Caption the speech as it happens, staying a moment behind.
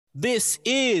This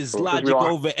is Well, since we Logic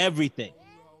all Over Everything.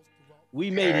 We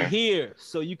made it here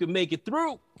so you can make it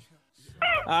through. All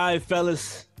right,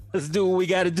 fellas, let's do what we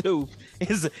got to do.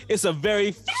 It's a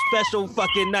very special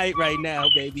fucking night right now,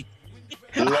 baby.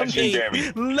 Legendary.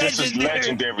 I mean, This is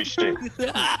legendary shit.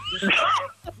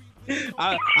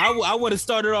 I want to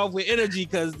start it off with energy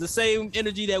because the same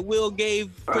energy that Will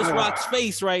gave Chris Rock's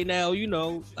face right now, you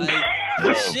know,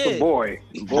 like shit. boy,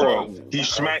 Bro, he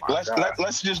smacked. my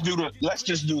Let's just do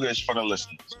this for the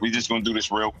listeners. We just gonna do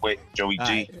this real quick, Joey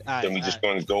G. Then we just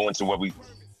gonna go into what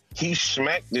he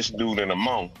smacked this dude in the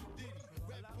mouth,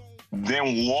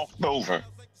 then walked over,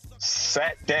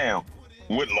 sat down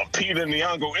with Lupita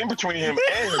Nyong'o in between him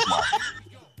and his wife,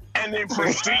 and then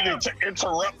proceeded to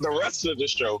interrupt the rest of the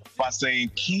show by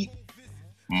saying, "Keep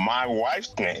my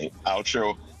wife's name out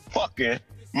your fucking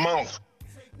mouth."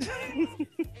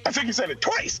 I think he said it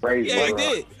twice. Crazy, Yeah, he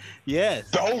did. Yes.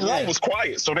 The whole room was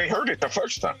quiet, so they heard it the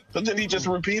first time. But then he just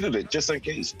repeated it just in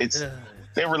case.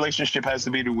 Their relationship has to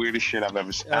be the weirdest shit I've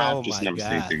ever seen. I've just never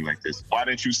seen anything like this. Why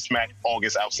didn't you smack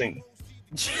August Alsina?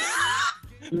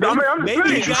 Maybe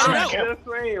Did you smack him? Just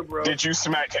saying, bro. Did you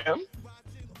smack him?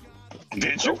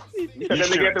 Did you? You said that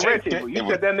nigga at the red table.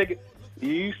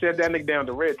 You said that nigga down at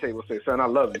the red table. Say, son, I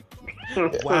love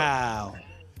you. Wow.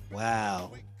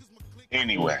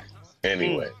 Anyway.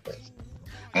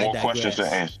 More questions to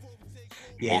answer.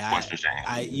 Yeah, More questions to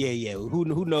answer. yeah.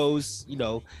 Who knows? You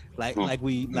know, like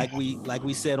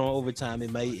we said on Overtime,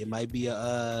 it might be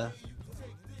a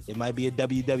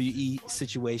WWE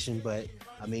situation, but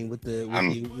I mean with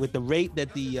the rate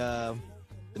that the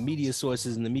media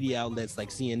sources and the media outlets like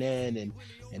CNN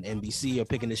and NBC are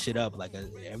picking this shit up, like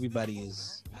everybody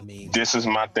is. I mean, this is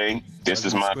my thing. This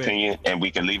is my opinion, and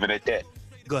we can leave it at that.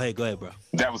 Go ahead, bro.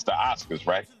 That was the Oscars,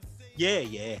 right? Yeah.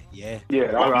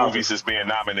 What movies is being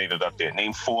nominated up there?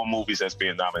 Name 4 movies that's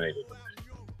being nominated.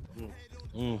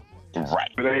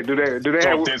 Right. Do they So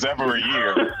have, if there's ever a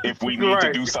year, if we need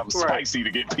to do something spicy to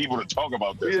get people to talk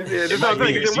about this, it might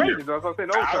be this year.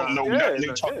 I don't know nothing they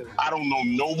talk. I don't know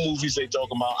no movies they talk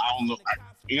about. I don't know.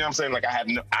 You know what I'm saying? Like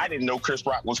I didn't know Chris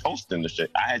Rock was hosting the shit.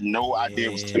 I had no idea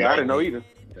it was tonight. Yeah, I didn't know either.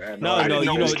 No, you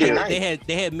know they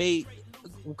had made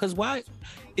because why?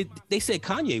 They said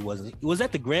Kanye wasn't. Was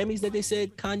that the Grammys that they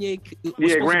said Kanye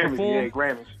was supposed to perform? Yeah,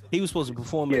 Grammys. He was supposed to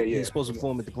perform. Yeah. He was supposed to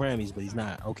perform at the Grammys, but he's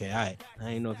not. Okay, all right. I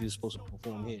didn't know if he was supposed to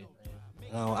perform here.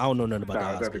 I don't know nothing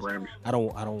about the Oscars. I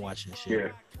don't watch this shit.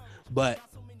 Yeah. But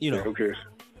you know, who cares?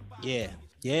 Yeah.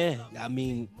 I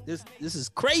mean, this is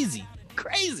crazy.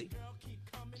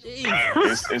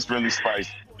 It's really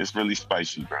spicy. It's really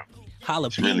spicy, bro. Jalapeno.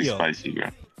 It's really spicy, bro.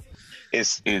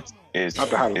 It's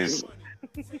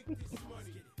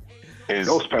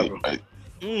Ghost pepper.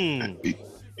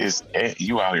 Is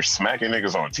you out here smacking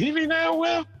niggas on TV now,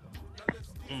 Will?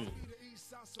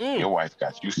 Your wife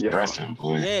got you stressing,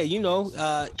 boy. Yeah, you know.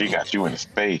 She got you in a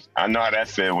space. I know how that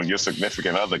feel when your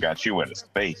significant other got you in a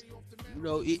space. You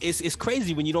know, it's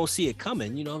crazy when you don't see it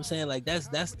coming. You know what I'm saying? Like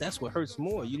that's what hurts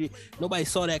more. Nobody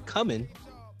saw that coming,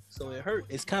 so it hurt.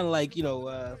 It's kind of like, you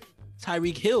know,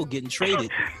 Tyreek Hill getting traded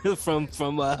from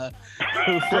the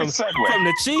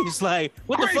Chiefs. Like,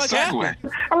 what the fuck happened?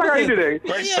 I like how you did that.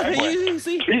 Great segue.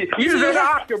 You deserve an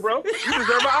Oscar, bro. You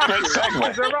deserve an Oscar. Great segue. You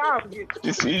deserve an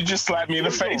Oscar. You just slapped me in the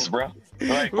face, bro.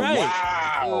 Like,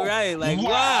 wow. Right, like,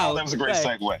 wow. That was a great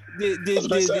segue.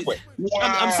 Wow.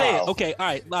 I'm saying, okay, all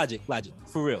right, logic,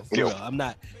 for real. I'm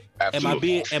not.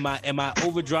 Absolutely. Am I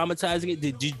over dramatizing it?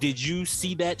 Did you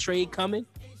see that trade coming?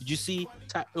 Did you see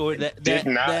that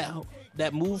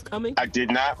move coming? I did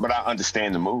not, but I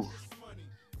understand the move.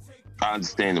 How?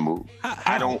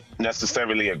 I don't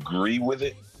necessarily agree with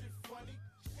it.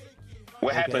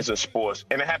 What happens in sports,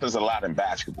 and it happens a lot in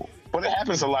basketball, but it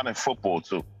happens a lot in football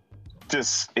too.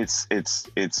 Just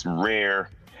it's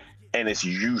rare, and it's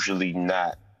usually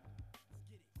not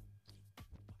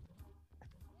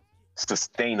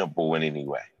sustainable in any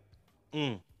way.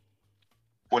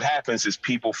 What happens is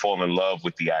people fall in love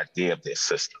with the idea of their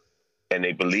system, and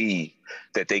they believe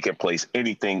that they can place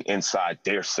anything inside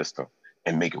their system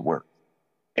and make it work.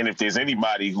 And if there's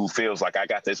anybody who feels like I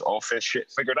got this offense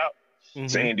shit figured out,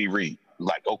 it's Andy Reid.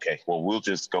 Like, okay, well, we'll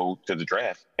just go to the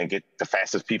draft and get the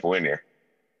fastest people in there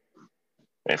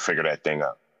and figure that thing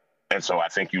out. And so I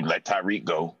think you let Tyreek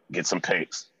go, get some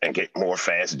picks, and get more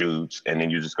fast dudes, and then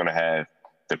you're just going to have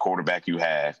the quarterback you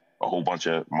have, a whole bunch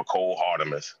of McCole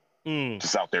Hardemans,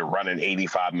 just out there running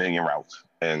 85 million routes.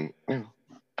 And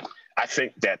I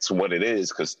think that's what it is,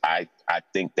 because I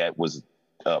think that was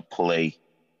a play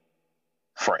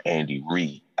for Andy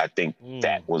Reid. I think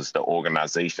that was the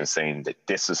organization saying that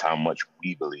this is how much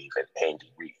we believe in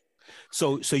Andy Reid.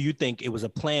 So you think it was a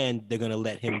plan? They're gonna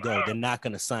let him go. They're not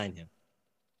gonna sign him.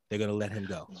 They're gonna let him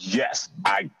go. Yes,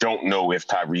 I don't know if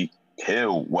Tyreek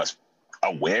Hill was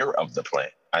aware of the plan.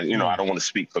 I don't want to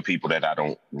speak for people that I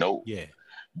don't know. Yeah.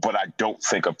 But I don't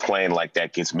think a plan like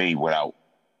that gets made without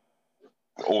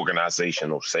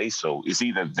organizational say so. It's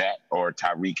either that or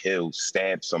Tyreek Hill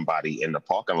stabbed somebody in the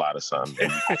parking lot or something,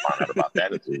 and you can find out about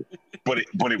that too. But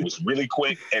it was really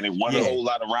quick, and it wasn't a whole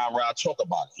lot of rah-rah talk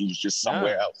about it. He was just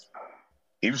somewhere else.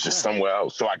 He was just somewhere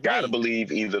else. So I gotta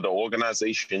believe either the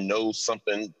organization knows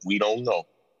something we don't know,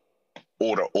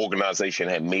 or the organization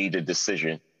had made a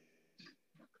decision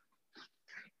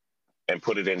and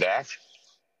put it into action,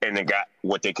 and they got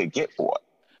what they could get for it.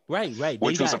 Right.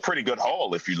 Which was a pretty good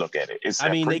haul if you look at it.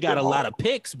 They got a lot of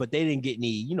picks, but they didn't get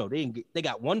any. They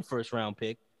got one first round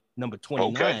pick, number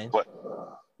 29. Okay,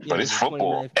 but it's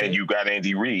football, and you got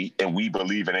Andy Reid, and we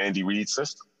believe in Andy Reid's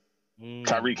system.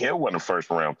 Tyreek Hill wasn't a first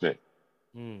round pick.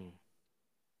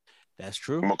 That's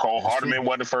true. McCall Hardman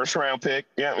wasn't a first round pick.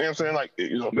 Yeah, you know what I'm saying? Like,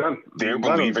 they're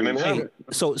believing in him.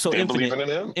 So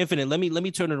Infinite. Let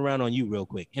me turn it around on you real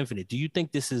quick. Infinite, do you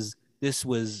think this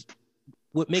was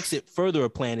what makes it further a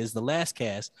plan? Is the last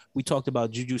cast we talked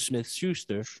about Juju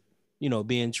Smith-Schuster,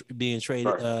 being traded,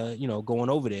 going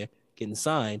over there, getting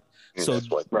signed. So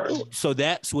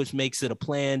that's what makes it a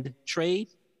planned trade.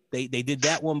 They did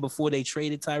that one before they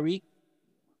traded Tyreek.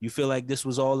 You feel like this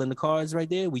was all in the cards right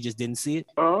there? We just didn't see it?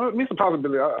 It's a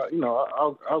possibility.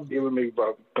 I'll give it maybe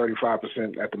about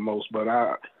 35% at the most, but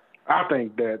I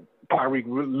think that Tyreek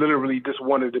literally just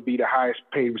wanted to be the highest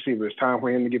paid receiver. It's time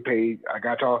for him to get paid. I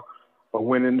got y'all a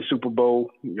win in the Super Bowl.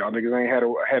 Y'all niggas ain't had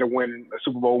a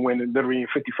Super Bowl win in literally in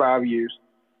 55 years.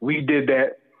 We did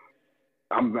that.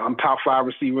 I'm top 5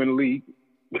 receiver in the league.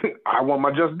 I want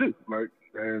my just due.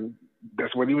 And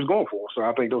that's what he was going for. So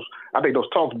I think those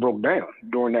talks broke down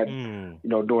during that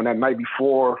during that night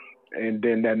before, and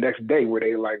then that next day where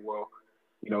they like, well,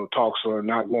 talks are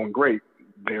not going great.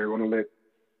 They're going to let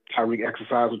Tyreek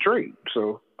exercise a trade.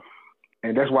 So,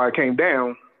 and that's why it came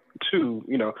down to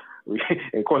and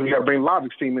of course we got to bring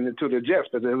Logic's team into the Jets,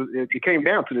 but it came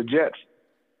down to the Jets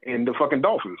and the fucking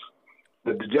Dolphins.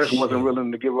 The Jets wasn't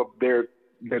willing to give up their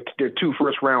 2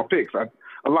 first round picks.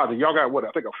 A lot of y'all got what?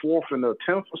 I think a 4th and a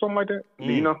 10th or something like that.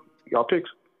 Do you know y'all picks?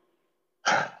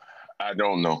 I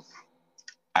don't know.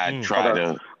 I try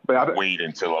to wait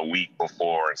until a week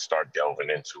before and start delving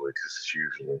into it because it's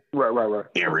usually right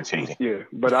irritating. Yeah,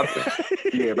 but I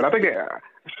think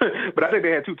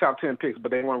they had 2 top 10 picks,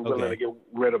 but they weren't willing to get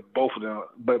rid of both of them.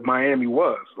 But Miami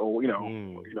was, or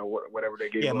whatever they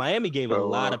gave. Yeah, Miami gave a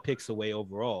lot of picks away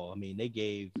overall. I mean, they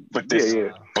gave. But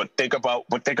think about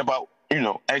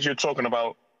as you're talking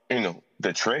about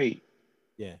the trade.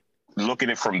 Yeah. Look at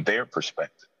it from their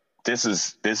perspective. This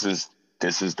is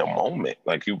the moment.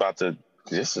 Like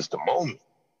this is the moment.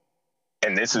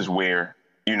 And this is where,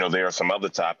 there are some other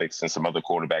topics and some other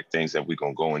quarterback things that we're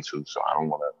going to go into. So I don't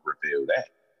want to reveal that.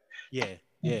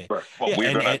 Yeah. But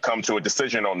we're going to come to a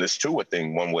decision on this Tua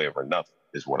thing one way or another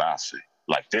is what I see.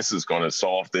 Like this is going to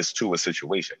solve this Tua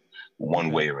situation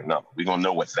one way or another. We're going to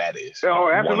know what that is.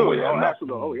 Oh, absolutely.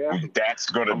 Absolutely. That's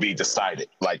going to be decided.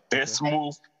 Like this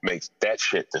move makes that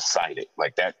shit decided.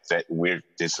 Like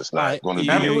this is not going to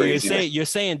be. You're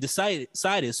saying decided.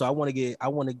 So I want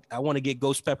to get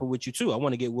Ghost Pepper with you too. I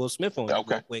want to get Will Smith on real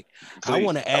quick. Please. I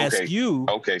want to ask you.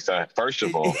 Okay, son. First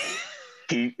of all,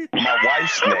 keep my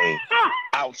wife's name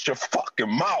out your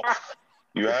fucking mouth.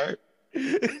 You heard?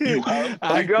 You hoe?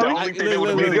 Like, the only thing that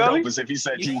would have made it dope is if he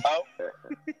said you hoe.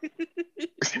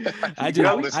 I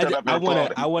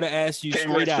want to ask you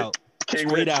straight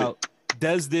out.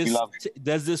 Does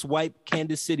this wipe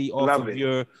Kansas City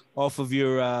off of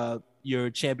your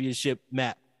championship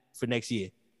map for next year?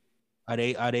 Are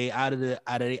they out of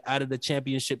the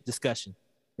championship discussion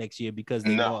next year because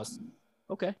they lost?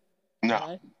 Okay.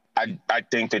 No. Right. I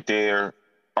think that there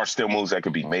are still moves that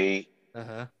could be made.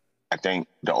 I think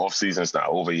the offseason is not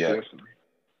over yet. Yes.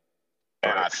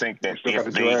 And I think that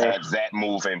if they have that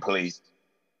move in place,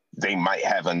 they might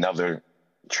have another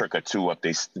trick or two up.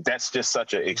 That's just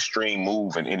such an extreme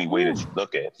move in any way that you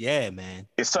look at it. Yeah, man.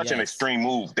 It's such an extreme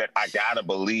move that I got to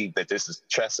believe that this is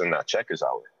chess and not checkers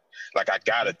out here. Like, I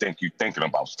got to think you're thinking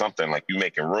about something. Like, you're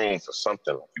making room for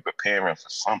something. Like, you're preparing for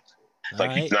something.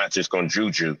 Like, you're not just going to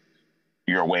juju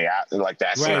your way out. Like,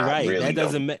 that's not really. That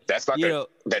doesn't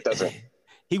that doesn't.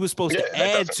 He was supposed to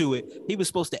add to it. He was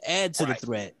supposed to add to the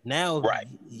threat. Now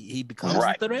he becomes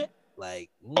a threat. Like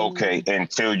okay,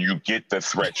 until you get the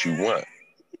threat you want.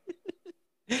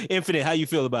 Infinite, how you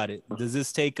feel about it? Does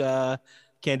this take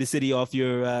Kansas City off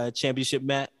your championship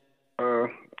map? I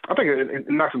I think it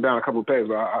knocks them down a couple of pegs,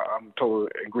 but I'm totally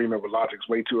in agreement with Logic's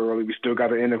way too early. We still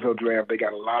got an NFL draft. They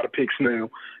got a lot of picks now.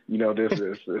 You know,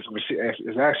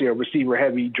 it's actually a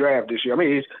receiver-heavy draft this year. I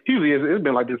mean, it's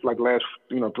been like this like the last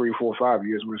 3, 4, 5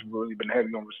 years where it's really been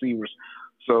heavy on receivers.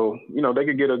 So they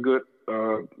could get a good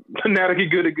now they could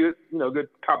get a good good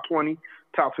top 20,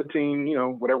 top 15,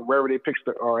 wherever their picks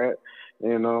are at,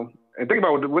 and think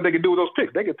about what they could do with those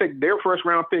picks. They could take their first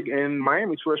round pick and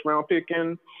Miami's first round pick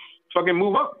and fucking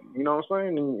move up, you know what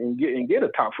I'm saying, and get a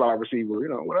top 5 receiver,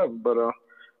 whatever. But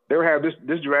they'll have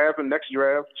this draft and next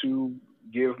draft to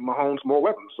give Mahomes more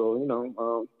weapons.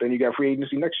 So then you got free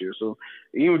agency next year. So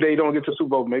even if they don't get to Super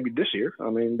Bowl maybe this year, I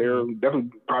mean they're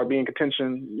definitely probably be in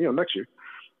contention, next year,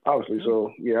 obviously.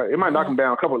 So yeah, it might knock them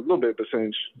down a little bit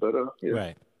percentage, but yeah.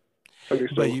 Right.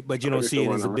 But you don't see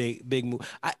it as a big move.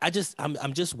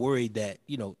 I'm just worried that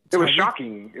it was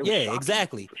shocking. It was shocking,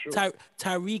 exactly. Sure.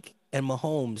 Tyreek and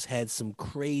Mahomes had some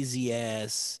crazy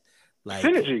ass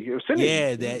synergy. It was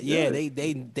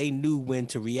synergy. They knew when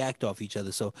to react off each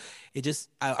other. So it just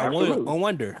I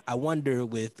wonder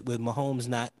with Mahomes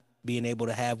not being able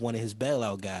to have one of his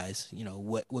bailout guys,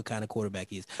 what kind of quarterback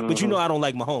he is. Mm-hmm. But I don't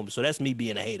like Mahomes, so that's me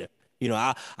being a hater.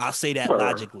 I'll say that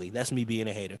logically. That's me being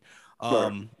a hater.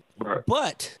 Right.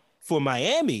 But for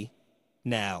Miami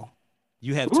now,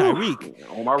 you have Tyreek.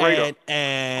 On my radar.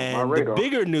 And the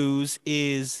bigger news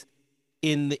is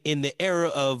in the era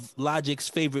of Logic's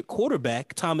favorite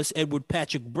quarterback, Thomas Edward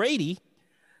Patrick Brady,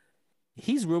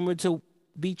 he's rumored to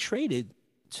be traded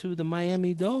to the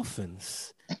Miami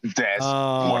Dolphins. That's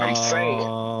what I'm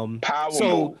saying. Power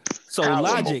move.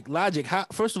 Logic.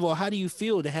 First of all, how do you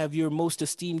feel to have your most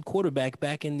esteemed quarterback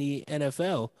back in the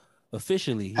NFL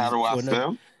officially? How do I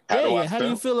feel? How do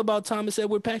you feel about Thomas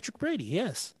Edward Patrick Brady?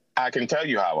 Yes. I can tell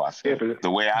you how I feel. The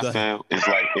way I feel is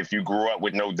like if you grew up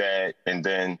with no dad and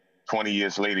then 20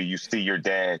 years later you see your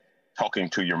dad talking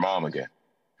to your mom again.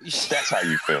 That's how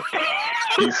you feel.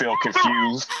 You feel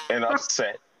confused and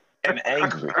upset and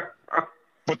angry.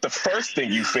 But the first thing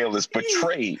you feel is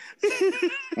betrayed.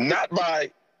 Not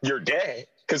by your dad,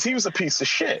 because he was a piece of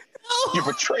shit. You're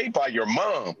betrayed by your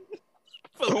mom.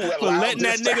 For letting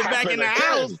that nigga back in the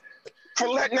house. For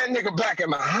letting that nigga back in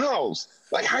the house.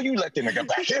 Like, how you let the nigga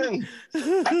back in?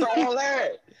 After all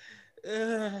that.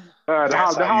 The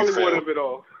Hollywood of it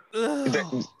all.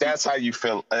 That's how you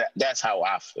feel. That's how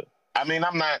I feel.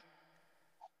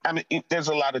 There's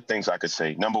a lot of things I could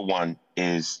say. Number one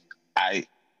is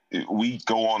we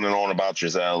go on and on about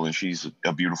Giselle, and she's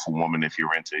a beautiful woman if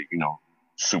you're into,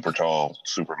 super tall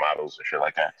supermodels and shit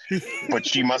like that. But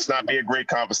she must not be a great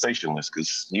conversationalist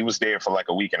because he was there for like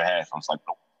a week and a half. I was like,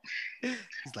 no.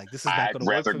 He's like, this is not I'd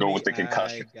rather go with the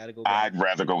concussion. I'd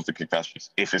rather go with the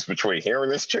concussions. If it's between hearing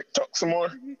this chick talk some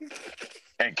more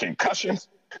and concussions,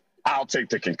 I'll take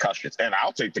the concussions. And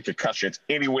I'll take the concussions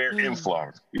anywhere in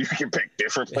Florida. You can pick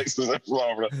different places in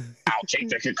Florida. I'll take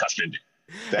the concussion.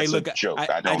 That's a joke.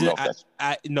 I don't know if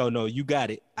that's... No, you got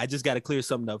it. I just got to clear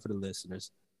something up for the listeners.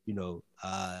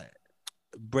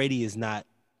 Brady is not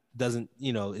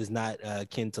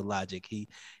kin to Logic. He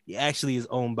actually is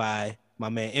owned by my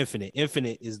man Infinite.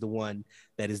 Infinite is the one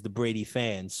that is the Brady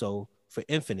fan. So for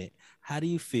Infinite, how do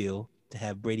you feel to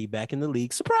have Brady back in the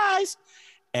league? Surprise!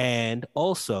 And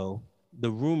also the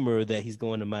rumor that he's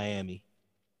going to Miami.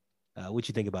 What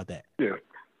you think about that? Yeah.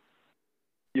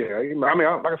 I mean, like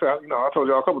I said, I told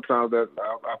y'all a couple of times that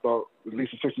I thought at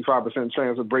least a 65%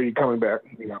 chance of Brady coming back.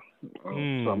 So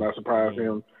I'm not surprised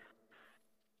him,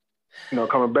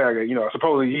 coming back.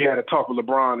 Supposedly he had a talk with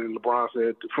LeBron, and LeBron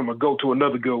said, "From a goat to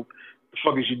another goat, the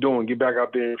fuck is you doing? Get back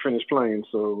out there and finish playing."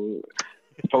 So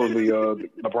supposedly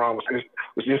LeBron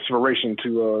was inspiration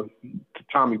to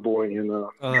Tommy Boy and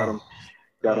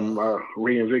got him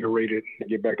reinvigorated to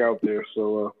get back out there.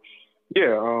 So.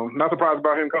 Not surprised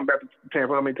about him coming back to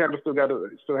Tampa. I mean, Tampa still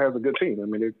has a good team. I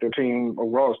mean, their team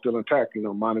overall is still intact,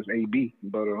 minus AB.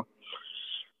 But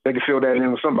they can fill that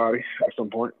in with somebody at some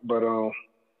point. But I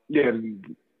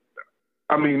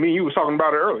mean, you was talking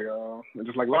about it earlier.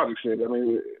 Just like Logic said, I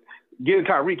mean, getting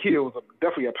Tyreek Hill was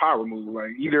definitely a power move.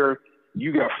 Like either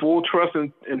you got full trust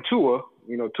in Tua,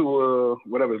 Tua,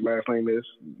 whatever his last name is,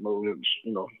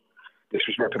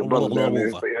 disrespect to the brothers down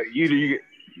there. But either you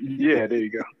get, there you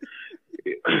go.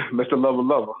 Mr.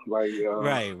 Lover. Like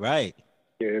right.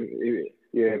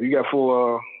 If you got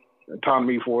full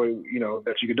autonomy for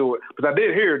that you could do it. Because I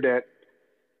did hear that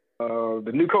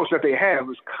the new coach that they have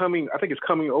is coming. I think it's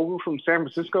coming over from San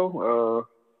Francisco.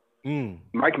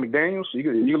 Mike McDaniels. You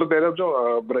can look that up,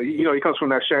 Joe. But he comes from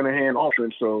that Shanahan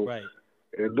offense, so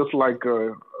it looks like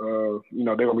they're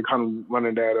gonna be kind of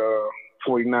running that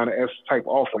 49ers type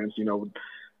offense.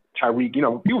 Tyreek.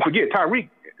 You forget Tyreek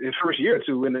his first year or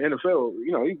two in the NFL,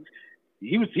 you know,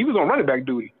 he was on running back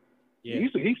duty. Yeah. He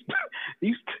used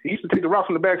to take the route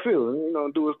from the backfield and, you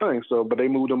know, do his thing. So, but they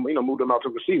moved him out to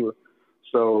receiver.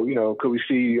 So, you know, could we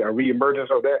see a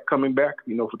reemergence of that coming back?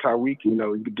 You know, for Tyreek, you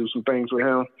know, you could do some things with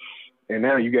him. And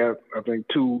now you got, I think,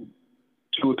 two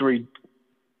or three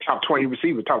top 20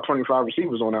 receivers, top 25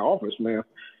 receivers on that offense, man.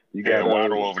 You got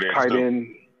Waddle over there tight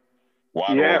end.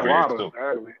 Waddle.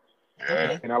 Exactly.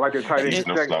 Yeah. And I like the tight end,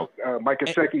 Mike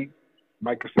Gesicki.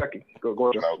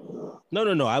 Go ahead.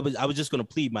 No. I was just going to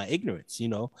plead my ignorance. You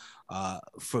know,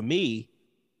 for me,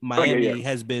 Miami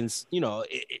has been. You know,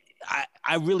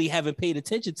 I really haven't paid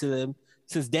attention to them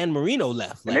since Dan Marino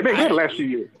left. Like, and they've been good last few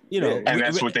years. You know, and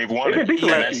that's what they've wanted. And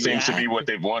that seems to be what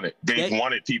they've wanted. They've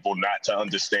wanted people not to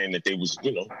understand that they was,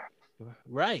 you know,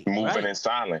 moving in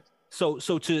silence. So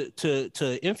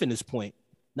to Infinite's point,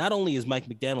 not only is Mike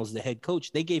McDaniels the head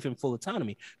coach, they gave him full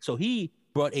autonomy. So he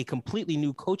brought a completely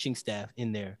new coaching staff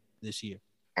in there this year.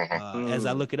 As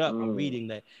I look it up, I'm reading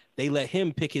that they let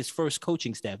him pick his first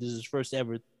coaching staff. This is his first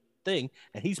ever thing,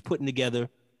 and he's putting together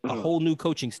a whole new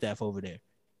coaching staff over there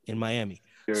in Miami.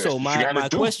 Yeah. So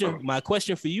my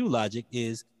question for you, Logic,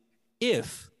 is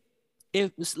if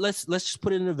let's just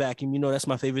put it in a vacuum. You know, that's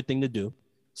my favorite thing to do.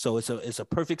 So it's a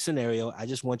perfect scenario. I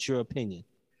just want your opinion.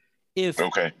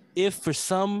 If for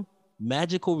some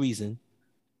magical reason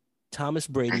Thomas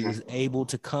Brady was able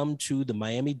to come to the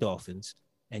Miami Dolphins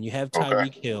and you have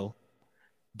Tyreek Hill,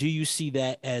 do you see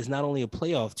that as not only a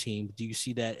playoff team, do you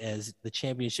see that as the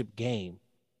championship game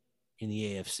in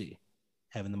the AFC,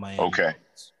 having the Miami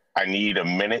Dolphins? I need a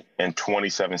minute and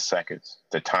 27 seconds.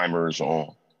 The timer is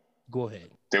on. Go ahead.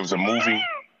 There was a movie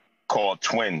called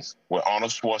Twins with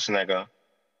Arnold Schwarzenegger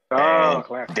and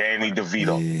Danny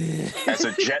DeVito. As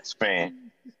a Jets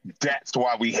fan, that's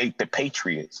why we hate the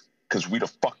Patriots, because we the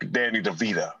fucking Danny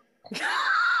DeVito.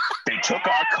 They took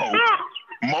our coach.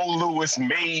 Mo Lewis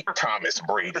made Thomas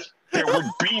Brady. There would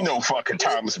be no fucking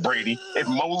Thomas Brady if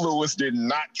Mo Lewis did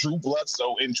not Drew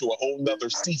Bledsoe into a whole nother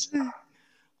season.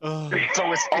 So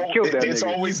it's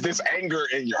always this anger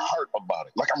in your heart about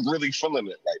it. Like, I'm really feeling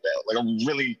it right now.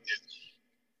 Like,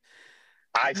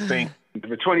 I think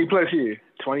for 20 plus years,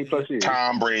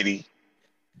 Tom Brady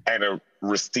and a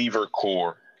receiver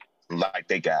core like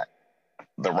they got,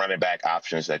 the running back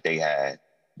options that they had,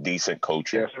 decent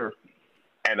coaching. Yes, sir.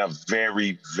 And a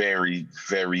very, very,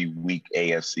 very weak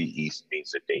AFC East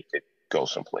means that they could go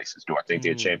some places. Do I think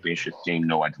they're a championship team?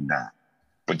 No, I do not.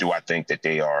 But do I think that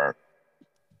they are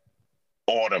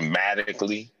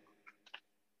automatically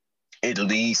at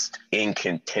least in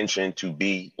contention to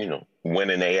be, you know,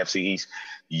 winning the AFC East?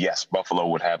 Yes, Buffalo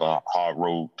would have a hard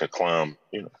road to climb,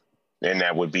 you know, and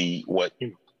that would be what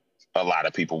a lot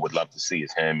of people would love to see,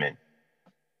 is him and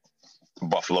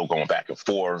Buffalo going back and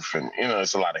forth. And, you know,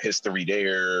 there's a lot of history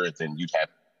there. Then you'd have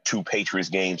 2 Patriots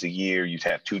games a year. You'd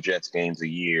have 2 Jets games a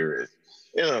year.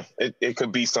 You know, it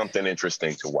could be something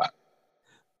interesting to watch.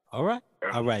 All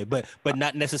right. But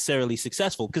not necessarily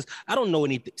successful, because I don't know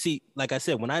anything. See, like I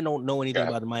said, when I don't know anything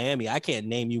about Miami, I can't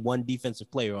name you one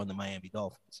defensive player on the Miami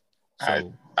Dolphins.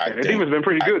 So the defense has been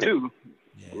pretty good too.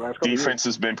 Yeah. Defense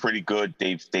has been pretty good.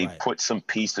 They've put some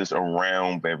pieces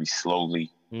around very slowly,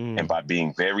 and by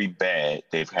being very bad,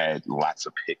 they've had lots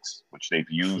of picks, which they've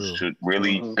used to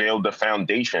really build the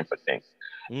foundation for things.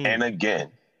 And again,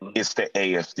 it's the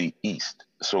AFC East,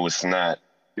 so it's not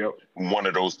one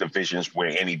of those divisions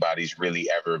where anybody's really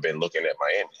ever been looking at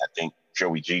Miami. I think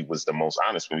Joey G was the most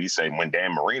honest when he said, when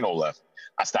Dan Marino left,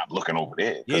 I stopped looking over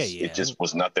there because it just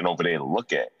was nothing over there to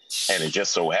look at. And it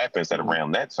just so happens that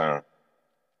around that time,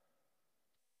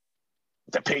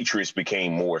 the Patriots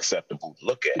became more acceptable to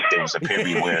look at. There was a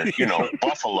period where, you know,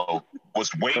 Buffalo was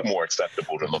way more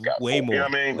acceptable to look at. Way more. You know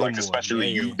what I mean? Like, especially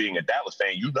you being a Dallas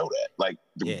fan, you know that. Like,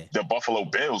 the Buffalo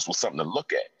Bills was something to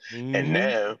look at. And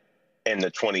now, in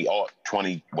the 20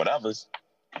 whatevers,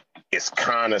 it's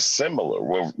kind of similar,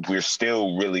 where we're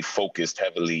still really focused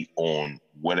heavily on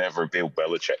whatever Bill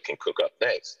Belichick can cook up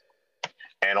next.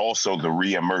 And also the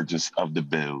reemergence of the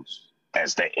Bills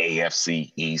as the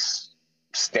AFC East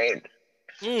standard.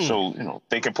 So, you know,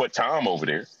 they can put Tom over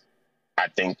there. I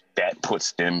think that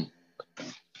puts them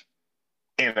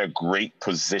in a great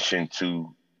position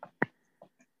to,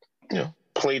 you know,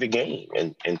 play the game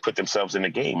and put themselves in the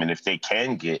game. And if they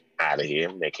can get out of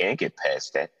here, they can get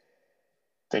past that,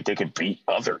 I think they can beat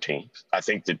other teams. I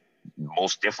think the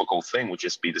most difficult thing would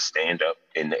just be to stand up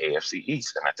in the AFC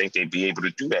East. And I think they'd be able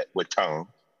to do that with Tom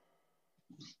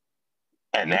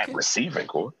and that receiving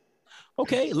core.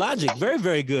 Okay, Logic, very,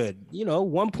 very good. You know,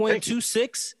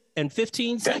 1.26 and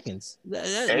 15 seconds.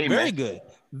 That's very good.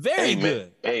 Very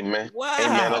good. Hey man. Wow. Hey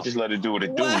man, I just let it do what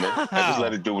it do, man. I just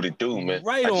let it do what it do, man.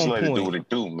 Right I just on let point. it do what it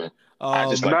do, man. I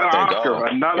just like to another thank Oscar,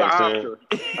 God. another Oscar,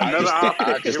 another Oscar.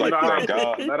 I just like to thank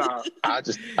God. Another Oscar.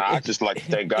 I just like to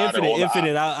thank God.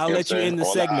 Infinite. I'll You know let you what I'm in the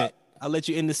saying? segment. I'll let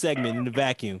you in the segment in the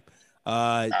vacuum.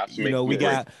 You know, we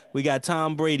got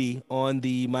Tom Brady on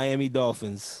the Miami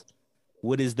Dolphins.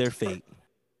 What is their fate?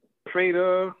 Fate,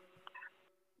 I'll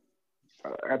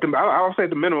say at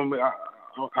the minimum.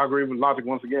 I agree with Logic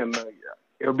once again.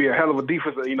 It'll be a hell of a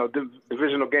defense,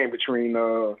 divisional game between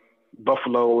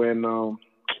Buffalo and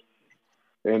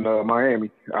Miami.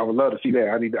 I would love to see that.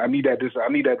 I need that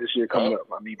this year coming up.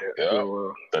 I need that. Yeah.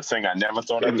 So, the thing I never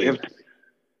thought I needed.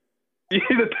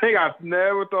 The thing I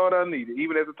never thought I needed,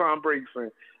 even as a Tom Brady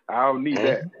fan, I'll need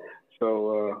that.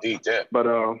 So, need that. But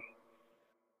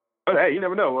hey, you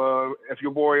never know. If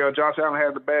your boy Josh Allen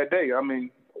has a bad day, I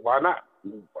mean, why not?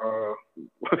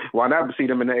 Why not see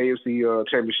them in the AFC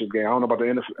Championship game? I don't know about the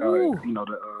NFL,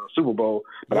 the Super Bowl,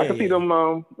 but I can see them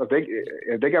if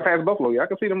they got past Buffalo. Yeah, I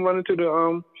can see them running to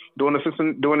the doing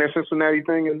their Cincinnati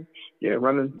thing and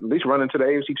at least running to the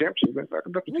AFC Championship. I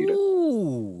can definitely see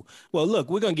that. Well,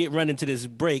 look, we're gonna get run into this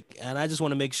break, and I just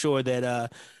want to make sure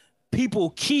that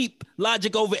people keep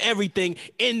Logic Over Everything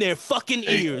in their fucking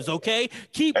ears, okay?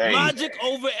 Keep Logic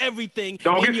Over Everything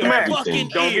in your fucking ears.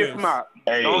 Don't get smacked.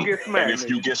 Don't get smacked. And if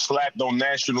you get slapped on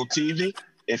national TV,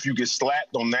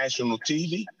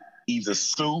 either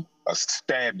sue or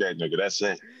stab that nigga. That's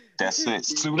it.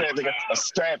 Sue that nigga or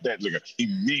stab that nigga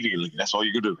immediately. That's all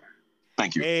you can do.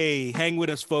 Thank you. Hey, hang with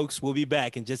us, folks. We'll be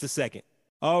back in just a second.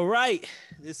 All right.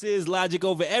 This is Logic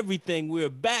Over Everything. We're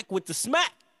back with the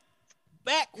smack.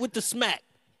 Not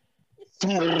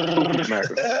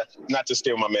to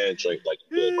steal my man trait like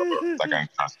you did, my bro. Like I ain't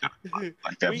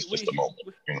like that was just a moment.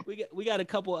 You know? We got a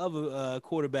couple other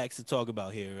quarterbacks to talk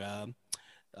about here.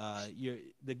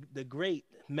 The great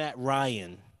Matt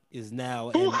Ryan is now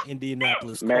in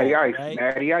Indianapolis. Matty Ice, right?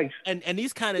 Matty Ice. And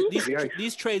these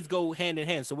trades go hand in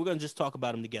hand. So we're gonna just talk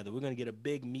about them together. We're gonna get a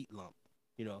big meat lump,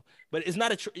 But it's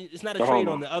not a trade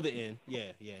on the other end.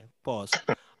 Yeah. Pause.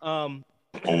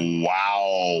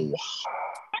 Wow.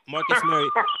 Marcus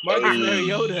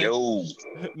Mariota.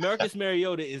 Marcus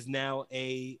Mariota is now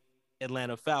a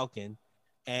Atlanta Falcon,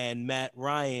 and Matt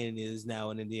Ryan is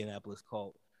now an Indianapolis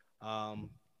Colt.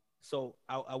 So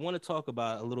I want to talk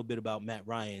about a little bit about Matt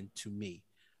Ryan to me,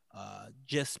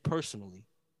 just personally,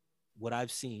 what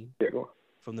I've seen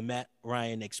from the Matt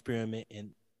Ryan experiment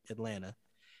in Atlanta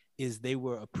is they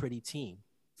were a pretty team,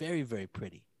 very, very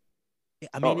pretty.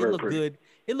 I mean, it looked good.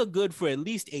 It looked good for at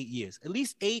least 8 years. At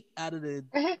least 8 out of the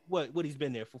what he's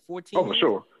been there for 14. Oh, for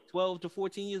sure. 12 to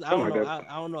 14 years. I don't know. I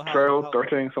don't know how. 12,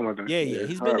 13, something like that. Yeah.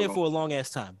 He's been there for a long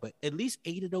ass time. But at least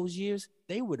 8 of those years,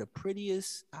 they were the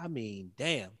prettiest. I mean,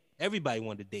 damn. Everybody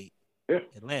wanted to date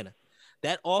Atlanta.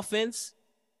 That offense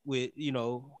with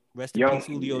rest in peace,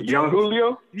 Julio. Young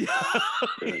Julio. You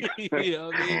know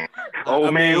what I mean?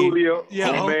 Old man Julio.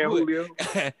 Yeah, old man Julio. You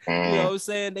know what I'm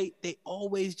saying? They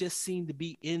always just seem to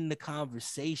be in the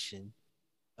conversation.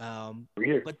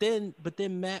 But then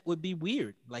Matt would be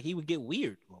weird. Like he would get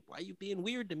weird. Well, why are you being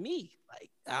weird to me? Like,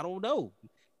 I don't know.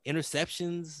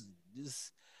 Interceptions,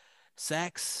 just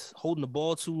sacks, holding the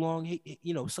ball too long. He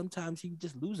sometimes he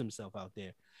just lose himself out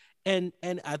there. And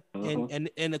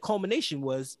the culmination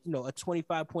was, a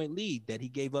 25-point lead that he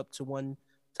gave up to one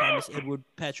Thomas Edward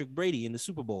Patrick Brady in the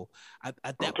Super Bowl.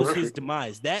 That was his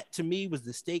demise. That to me was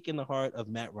the stake in the heart of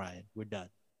Matt Ryan. We're done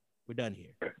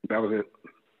here. That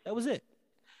was it.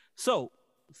 So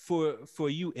for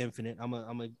you, Infinite, I'm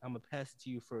gonna pass it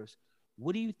to you first.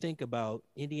 What do you think about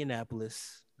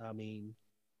Indianapolis? I mean,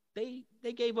 they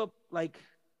gave up like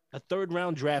a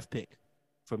 3rd-round draft pick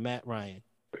for Matt Ryan.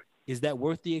 Is that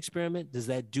worth the experiment? Does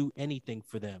that do anything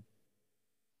for them?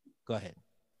 Go ahead.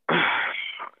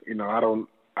 I don't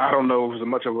know if it's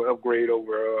much of an upgrade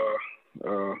over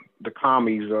the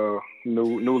commies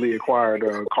newly acquired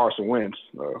Carson Wentz,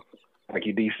 like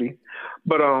you DC.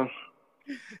 But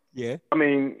yeah. I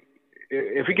mean,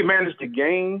 if he can manage the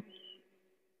game,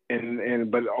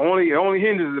 but only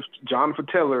hinges if Jonathan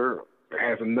Taylor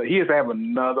has to have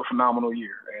another phenomenal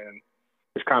year, and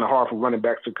it's kind of hard for running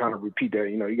backs to kind of repeat that.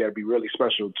 You got to be really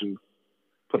special to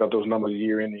put up those numbers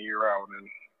year in and year out,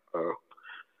 and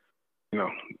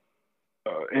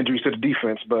injuries to the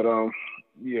defense. But I've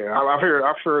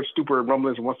heard stupid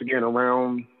rumblings once again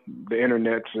around the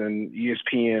internets and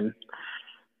ESPN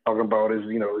talking about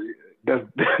does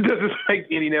this make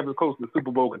Indianapolis close to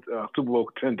Super Bowl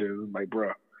contenders? Like,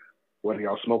 bruh, what are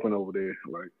y'all smoking over there?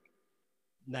 Like,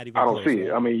 not even. I don't close, see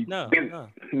it. I mean, no.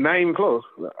 Not even close.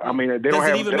 I mean, they don't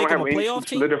have make them a any playoff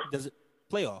team? Does it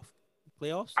playoff?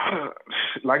 playoffs?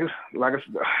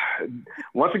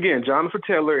 Once again, Jonathan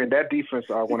Taylor and that defense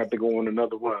are going to have to go on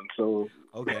another run. So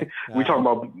Okay, we talking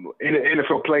about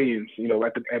NFL play-ins,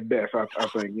 at best. I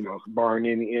think, barring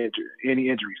any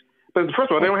injuries. But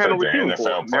first of all, they don't have no receiving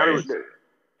core.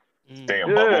 They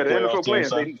bubble playoff team,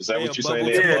 son? Is that what you're saying?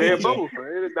 Yeah, they're bubble.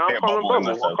 I'm calling them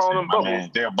bubble. I'm calling them bubble.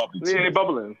 They're a bubble team. Yeah, they're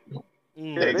bubbling.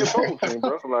 Yeah, they're a bubble team,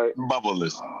 bro. Like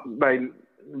bubbleless. Like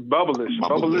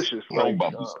bubblicious. No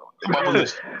bubbles.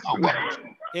 Bubbleless.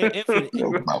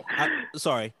 No bubbles.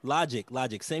 Sorry, Logic.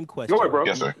 Same question. Go ahead, bro.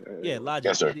 Yes, sir. Yeah, Logic.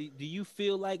 Yes, sir. Do you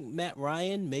feel like Matt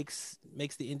Ryan makes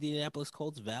the Indianapolis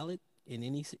Colts valid in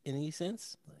any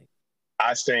sense?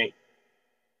 I think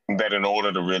that in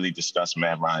order to really discuss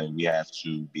Matt Ryan, we have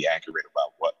to be accurate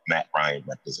about what Matt Ryan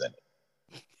represented.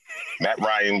 Matt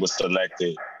Ryan was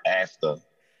selected after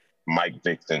Mike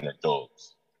Vick and the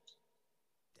Dogs.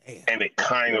 Damn. And it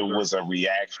kind of was a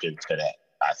reaction to that,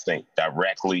 I think,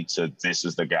 directly to this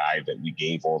is the guy that we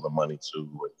gave all the money to,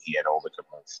 and he had all the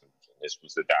commercials, and this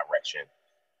was the direction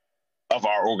of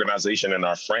our organization and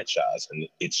our franchise, and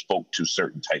it spoke to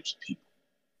certain types of people.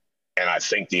 And I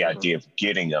think the idea of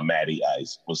getting a Matty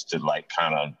Ice was to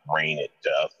kind of rein it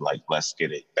up, let's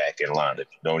get it back in line. If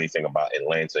you know anything about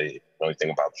Atlanta, if you know anything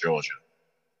about Georgia,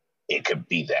 it could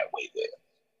be that way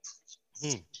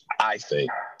there. I think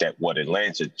that what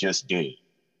Atlanta just did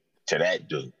to that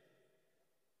dude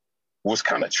was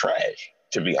kind of trash,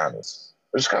 to be honest.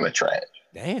 It was kind of trash.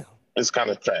 Damn. It's kind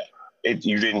of trash.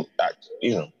 You didn't,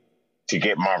 to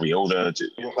get Mariota,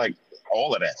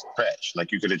 all of that's trash.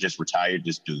 You could have just retired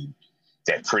this dude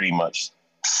that pretty much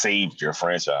saved your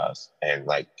franchise and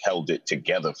held it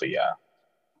together for y'all.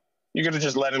 You could have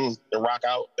just let him rock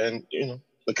out and,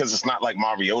 because it's not like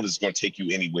Mariota's going to take you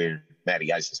anywhere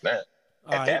Matty Ice is not.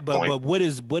 But what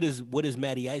is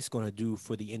Matty Ice going to do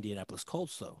for the Indianapolis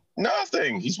Colts though?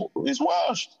 Nothing. He's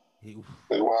washed. He's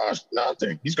washed.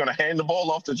 Nothing. He's going to hand the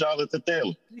ball off to Jonathan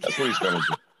Taylor. That's what he's going to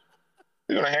do.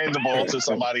 He's going to hand the ball to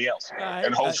somebody else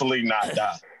and hopefully not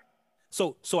die.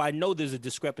 So I know there's a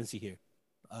discrepancy here.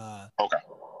 Okay.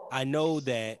 I know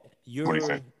that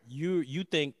you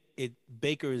think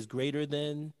Baker is greater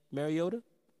than Mariota.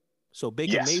 So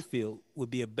Baker Mayfield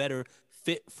would be a better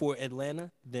fit for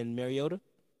Atlanta than Mariota?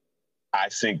 I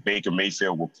think Baker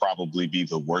Mayfield will probably be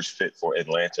the worst fit for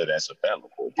Atlanta that's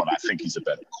available, but I think he's a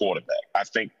better quarterback. I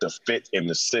think the fit in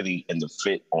the city and the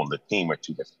fit on the team are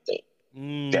two different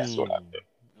things. That's what I think.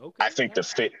 Okay. I think the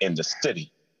fit in the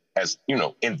city, as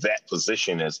in that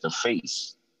position as the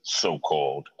face,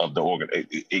 so-called, of the organ,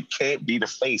 it can't be the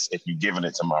face if you're giving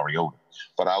it to Mariota.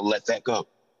 But I'll let that go.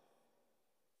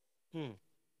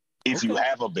 If you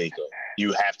have a Baker,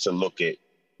 you have to look at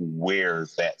where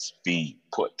that's being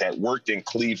put. That worked in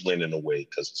Cleveland in a way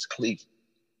because it's Cleveland.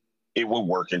 It will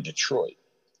work in Detroit.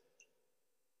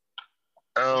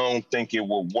 I don't think it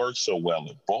will work so well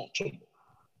in Baltimore.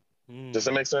 Does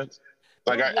that make sense?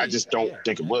 I just don't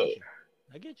think it would.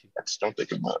 I get you. I just don't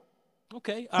think it would.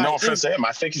 Okay. No offense to him.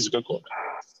 I think he's a good quarterback.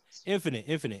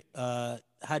 Infinite.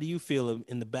 How do you feel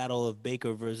in the battle of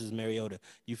Baker versus Mariota?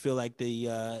 You feel like the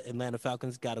Atlanta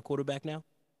Falcons got a quarterback now?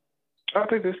 I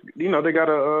think this. They got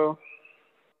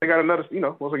another.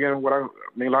 Once again, what a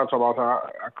lot of talk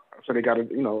about. I said they got a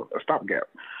stopgap.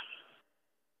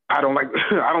 I don't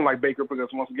like Baker because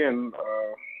once again,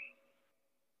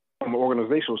 from an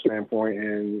organizational standpoint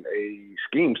and a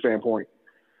scheme standpoint,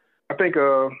 I think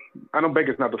I know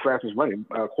Baker's not the fastest running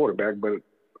quarterback, but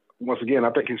once again, I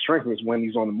think his strength is when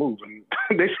he's on the move,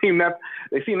 and they seem not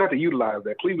to utilize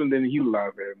that. Cleveland didn't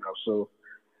utilize that enough. So,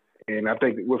 and I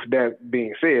think with that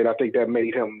being said, I think that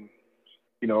made him,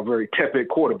 a very tepid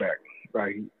quarterback.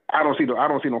 I don't see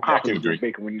no confidence in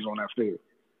Baker when he's on that field.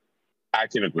 I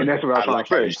can agree. And that's what I like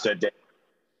how you said that.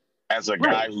 As a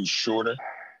guy who's shorter,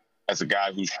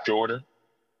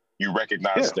 you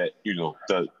recognize that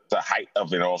the height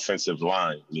of an offensive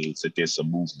line means that there's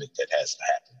some movement that has to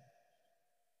happen.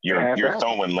 Your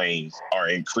throwing lanes are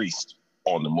increased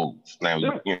on the move. Now,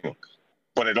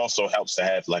 but it also helps to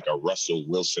have a Russell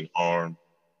Wilson arm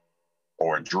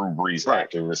or a Drew Brees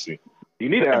accuracy. You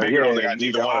need that. You don't got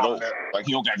neither one of those.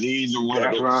 You don't got neither one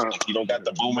of those. Right. You don't got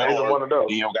the booming arm.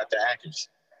 You don't got the accuracy.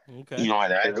 Okay. You don't have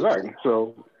the accuracy. Exactly.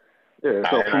 So,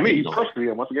 So for me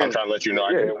personally, once again, I'm trying to let you know.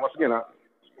 Once again,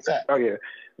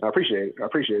 I appreciate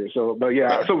it. So,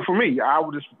 so for me, I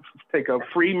would just take a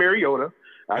free Mariota.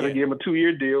 I would give him a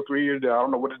 2-year deal, 3-year deal. I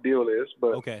don't know what the deal is,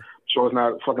 but sure it's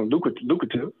not fucking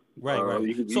lucrative. Right.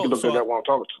 You can look at that while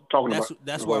I'm talking about.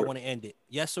 That's where I want to end it.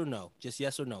 Yes or no? Just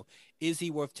yes or no. Is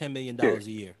he worth $10 million a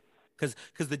year? Because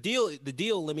the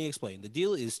deal. Let me explain. The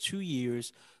deal is 2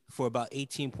 years for about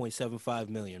 $18.75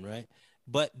 million, right?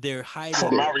 but they're hiding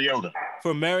for Mariota.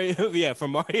 For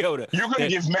Mariota. You're gonna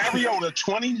give Mariota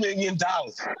 $20 million.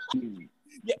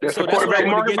 Yeah, that's so the quarterback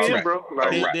market, to. bro.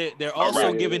 Like, They're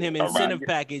also giving him incentive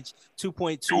package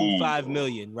 $2.25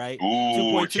 million, right?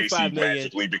 $2.25 million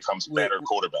magically becomes better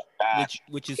quarterback,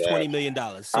 which is $20 million.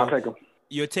 So I'll take him.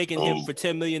 You're taking him for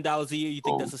 $10 million a year. You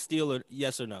think that's a steal, or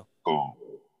yes or no?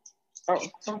 I'll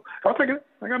take it.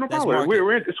 I got no problem with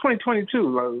it. It's 2022.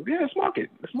 Like, yeah, it's market.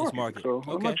 It's market. So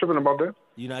I'm not tripping about that.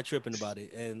 You're not tripping about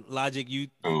it. And Logic, you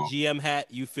GM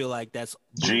hat, you feel like that's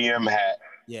GM hat.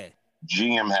 Yeah.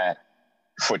 GM hat.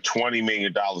 For $20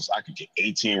 million, I could get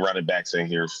 18 running backs in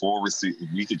here, 4 receivers.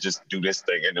 We could just do this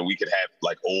thing, and then we could have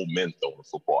like old men throwing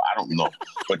football. I don't know.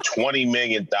 But $20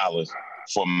 million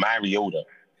for Mariota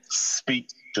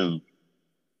speaks to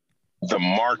the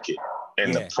market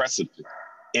and the precipice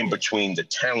in between the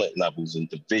talent levels and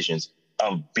divisions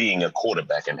of being a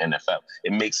quarterback in NFL.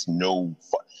 It makes no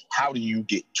fun. How do you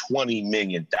get $20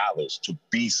 million to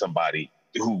be somebody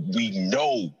who we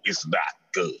know is not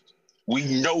good?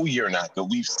 We know you're not good.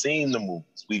 We've seen the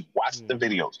movies. We've watched the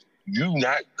videos. You're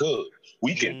not good.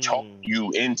 We can talk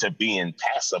you into being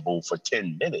passable for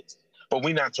 10 minutes, but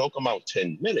we're not talking about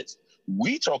 10 minutes.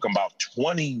 We talking about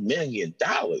 $20 million.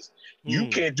 You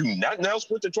can't do nothing else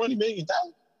with the $20 million.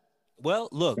 Well,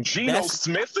 look, Geno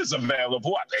Smith is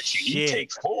available. I bet you he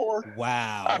takes 4.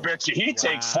 Wow. I bet you he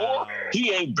takes 4.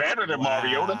 He ain't better than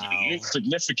Mariota, but he ain't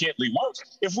significantly worse.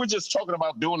 If we're just talking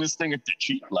about doing this thing at the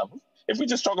cheap level, if we're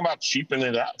just talking about cheaping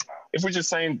it out, if we're just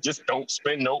saying just don't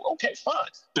spend okay, fine.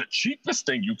 The cheapest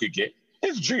thing you could get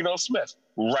is Geno Smith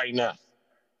right now.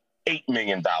 $8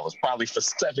 million, probably for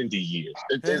 70 years.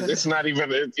 It's not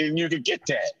even, and you could get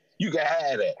that. You can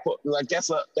have that. Like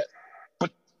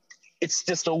but it's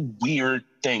just a weird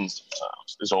thing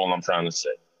sometimes, is all I'm trying to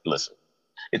say. Listen,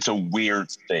 it's a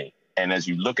weird thing. And as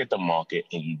you look at the market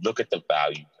and you look at the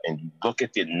value and you look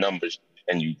at the numbers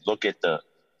and you look at the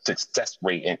success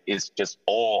rate, and it's just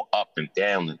all up and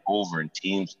down and over, and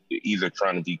teams either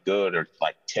trying to be good or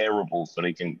like terrible so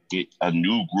they can get a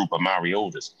new group of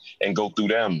Mariotas and go through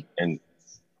them. And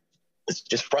it's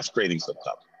just frustrating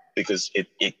sometimes because it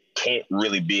can't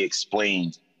really be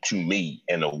explained to me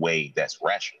in a way that's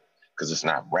rational, because it's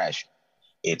not rational.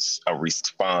 It's a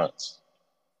response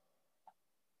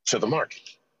to the market.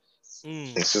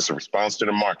 It's just a response to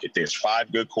the market. There's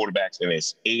 5 good quarterbacks and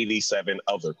there's 87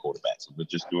 other quarterbacks. We're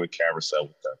just doing carousel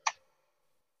with them.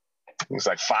 It's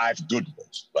like 5 good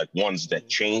ones, like ones that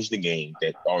change the game,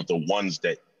 that are the ones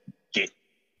that get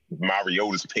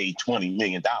Mariota's paid $20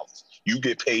 million. You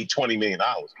get paid $20 million,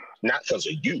 not because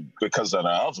of you, because of the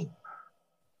other one.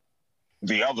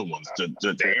 The other ones,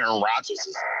 the Aaron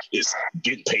Rodgers is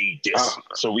getting paid this,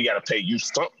 so we got to pay you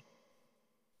something.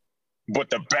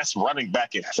 But the best running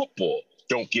back in football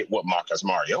don't get what Marcus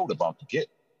Mariota about to get.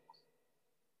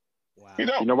 Wow. You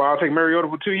know why I'll take Mariota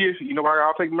for 2 years? You know why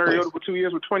I'll take Mariota for 2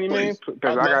 years with $20 million?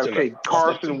 Because I got to take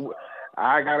Carson.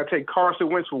 I got to take Carson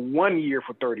Wentz for 1 year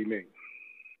for $30 million.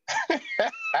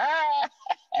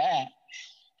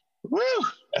 Woo!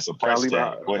 That's a price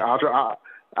tag.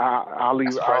 I'll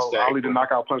leave the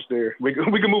knockout punch there. We can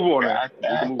move on.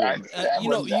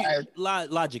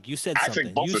 Logic, you said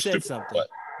something.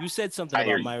 You said something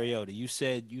about Mariota. You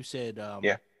said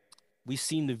we've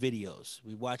seen the videos.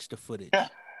 We watched the footage. Yeah.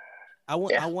 I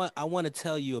want to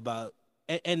tell you about,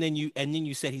 and then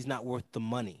you said he's not worth the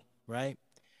money, right?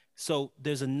 So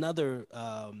there's another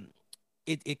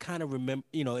it kind of remember,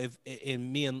 if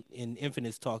in me and in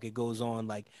Infinite's talk, it goes on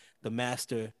like the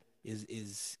master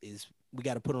is we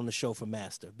got to put on the show for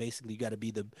master. Basically, you got to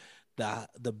be the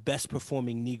best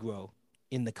performing Negro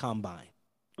in the combine.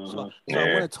 So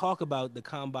I want to talk about the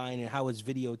combine and how it's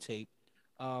videotaped.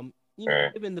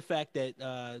 Given the fact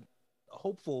that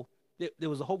hopeful, there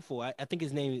was a hopeful. I think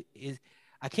his name is,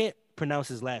 I can't pronounce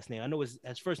his last name. I know his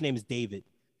first name is David.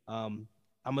 I'm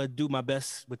gonna do my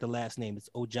best with the last name. It's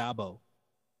Ojabo.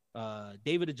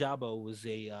 David Ojabo was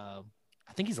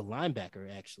I think he's a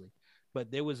linebacker actually. But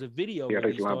there was a video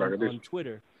released on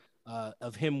Twitter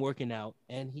of him working out,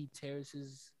 and he tears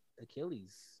his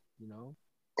Achilles,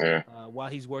 while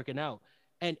he's working out.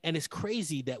 And it's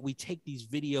crazy that we take these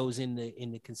videos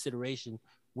into consideration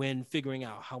when figuring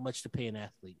out how much to pay an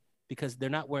athlete, because they're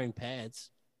not wearing pads.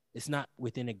 It's not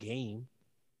within a game.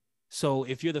 So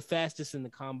if you're the fastest in the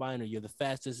combine or you're the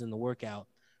fastest in the workout,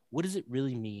 what does it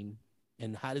really mean?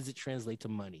 And how does it translate to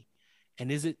money?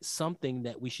 And is it something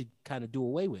that we should kind of do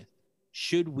away with?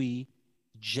 Should we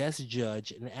just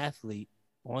judge an athlete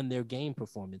on their game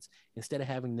performance instead of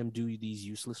having them do these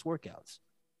useless workouts?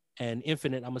 And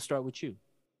Infinite, I'm gonna start with you.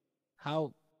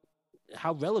 How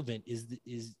relevant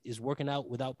is working out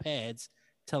without pads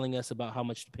telling us about how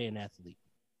much to pay an athlete?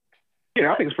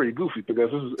 Yeah, I think it's pretty goofy because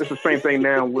it's the same thing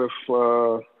now with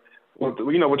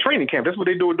with training camp. That's what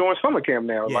they do during summer camp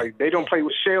now. Yeah. Like they don't play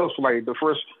with shells for like the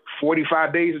first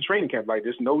 45 days of training camp. Like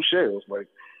there's no shells. Like,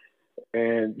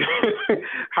 and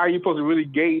how are you supposed to really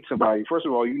gauge somebody? First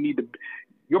of all,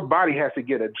 your body has to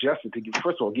get adjusted to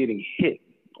first of all getting hit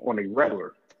on a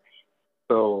regular.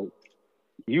 So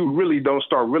you really don't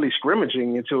start really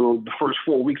scrimmaging until the first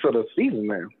 4 weeks of the season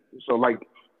now. So like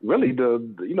really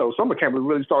the summer camp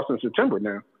really starts in September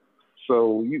now.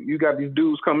 So you got these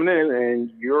dudes coming in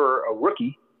and you're a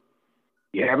rookie.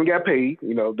 You haven't got paid.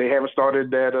 They haven't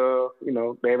started the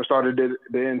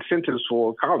incentives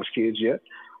for college kids yet.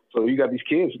 So you got these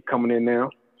kids coming in now,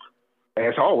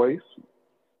 as always,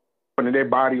 putting their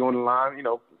body on the line.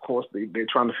 Of course, they're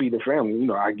trying to feed their family.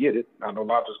 I get it. I know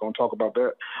Lobster's going to talk about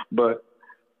that. But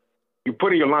you're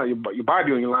putting your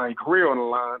body on your line, your career on the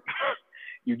line.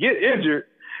 You get injured,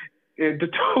 and the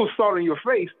toes start on your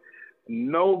face.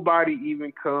 Nobody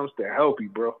even comes to help you,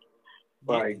 bro.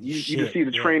 Like you just see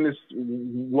the trainers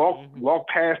walk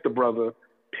past the brother,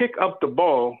 pick up the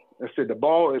ball, and said the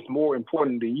ball is more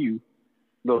important than you,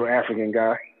 little African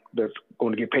guy that's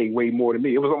going to get paid way more than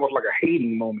me. It was almost like a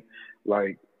hating moment.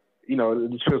 Like,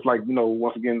 it feels like,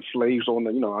 once again, slaves on the,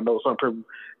 I know some people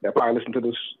that probably listen to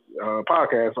this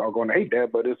podcast are going to hate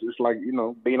that, but it's like,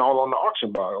 being all on the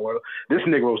auction block. Well, this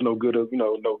Negro's no good,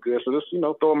 no good. So just,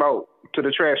 throw him out to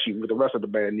the trash heap with the rest of the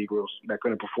bad Negroes that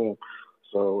couldn't perform.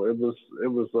 So it was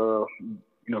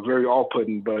very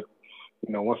off-putting, but,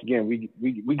 once again,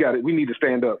 we got it. We need to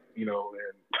stand up,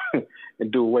 and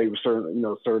and do away with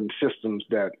certain systems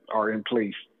that are in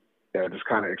place that just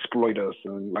kind of exploit us.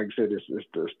 And like I said, it's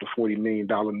the $40 million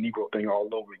Negro thing all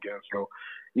over again. So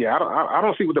yeah, I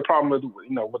don't see what the problem is.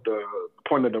 What the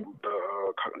point of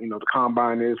the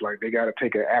combine is. Like they got to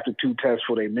take an aptitude test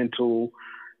for their mental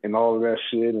and all of that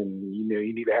shit, and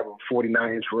you need to have a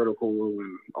 49-inch vertical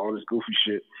and all this goofy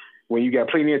shit. When you got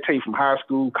plenty of tape from high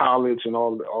school, college, and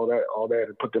all that,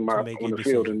 and put them out on the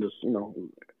field and just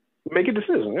make a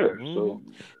decision. Yeah. Mm-hmm. So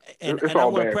and I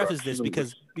want to preface this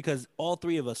because all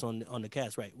three of us on the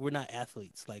cast, right? We're not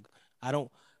athletes. Like I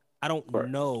don't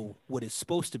know what it's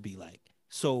supposed to be like.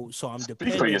 So I'm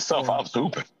depending. Speak for yourself. I'm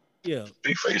hooping. Yeah.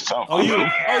 Speak for yourself. Oh, you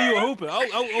a hooper.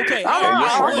 Oh, okay. All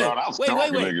right.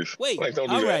 Wait.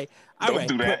 All right. Don't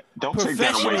do that. Don't take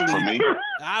that away from me.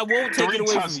 I won't take it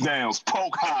away from you. 3 touchdowns.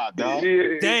 Poke hard, dog.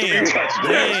 Damn.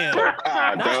 Poke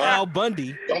hard, not dog. Al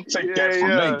Bundy. Don't take that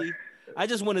from me. I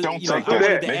just wanted, I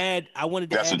wanted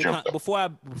to add before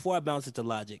I bounce into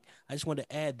Logic. I just wanted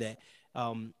to add that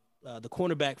the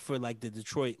cornerback for like the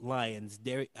Detroit Lions,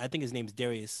 I think his name's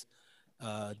Darius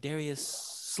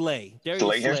Slay.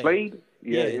 Slade?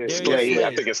 Yeah. Slay.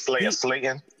 I think it's Slay.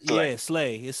 Slayton. Yeah,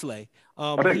 Slay. It's Slay.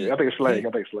 I think it's Slay.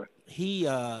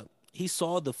 He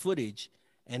saw the footage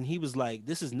and he was like,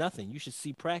 "This is nothing. You should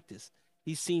see practice."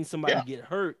 He's seen somebody get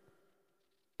hurt.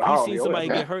 He's seen somebody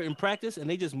get hurt in practice, and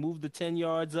they just moved the 10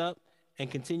 yards up and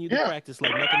continued to practice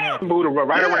like nothing happened. Moved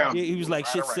right around. He was like,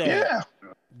 "Shit sad." Yeah.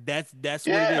 That's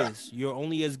what it is. You're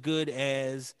only as good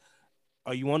as.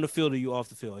 Are you on the field or are you off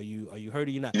the field? Are you hurt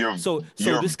or you're not? Your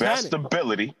best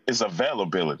ability is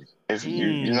availability. If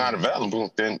you're not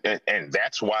available, then and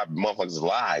that's why motherfuckers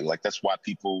lie. Like that's why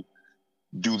people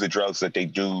do the drugs that they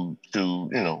do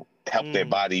to help their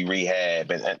body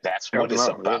rehab, and that's what it's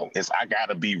about. Is I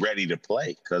gotta be ready to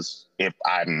play, because if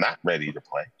I'm not ready to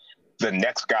play, the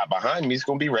next guy behind me is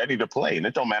gonna be ready to play, and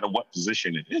it don't matter what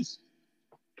position it is.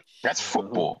 That's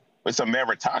football. It's a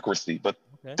meritocracy, but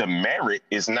the merit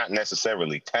is not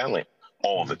necessarily talent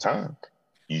all the time.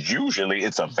 Usually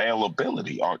it's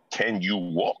availability, or can you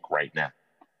walk right now?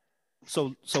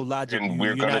 So Logic,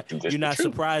 you're not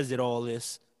surprised at all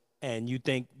this, and you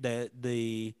think that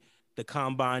the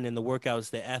combine and the workouts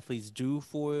that athletes do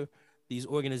for these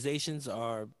organizations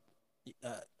are,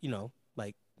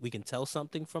 like we can tell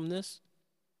something from this?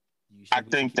 I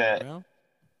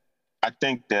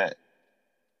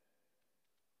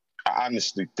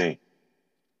honestly think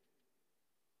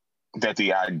that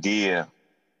the idea,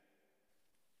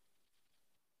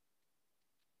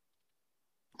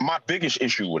 my biggest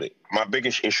issue with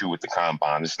the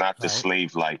combine is not the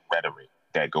slave-like rhetoric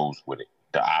that goes with it.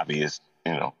 The obvious,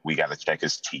 we got to check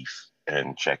his teeth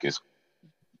and check his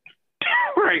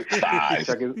thighs.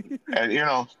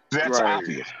 And, that's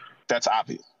obvious. That's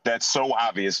obvious. That's so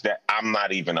obvious that I'm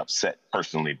not even upset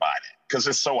personally by it. Because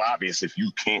it's so obvious. If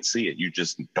you can't see it, you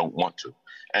just don't want to.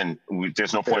 And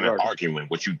there's no point in arguing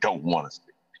what you don't want to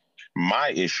see.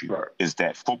 My issue is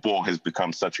that football has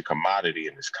become such a commodity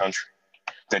in this country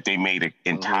that they made an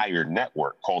entire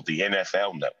network called the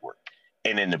NFL Network.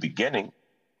 And in the beginning,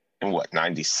 in what,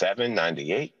 97,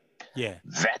 98? Yeah.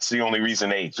 That's the only reason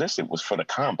they existed, was for the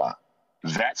combine.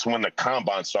 That's when the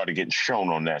combine started getting shown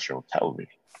on national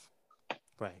television.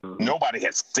 Right. Nobody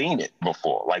had seen it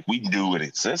before. Like, we knew it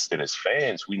existed as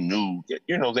fans. We knew that,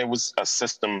 there was a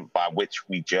system by which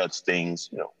we judged things,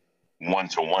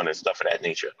 1-to-1 and stuff of that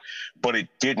nature. But it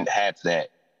didn't have that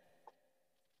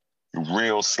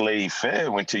real slave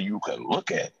feel until you could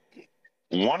look at it.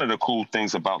 One of the cool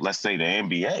things about, let's say, the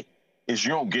NBA is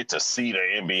you don't get to see the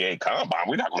NBA combine.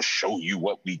 We're not going to show you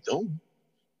what we do.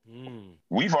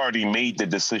 We've already made the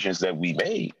decisions that we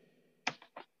made.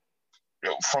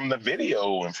 From the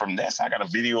video and from this, I got a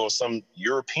video of some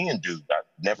European dude. I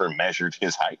never measured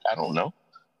his height. I don't know.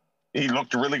 He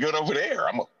looked really good over there.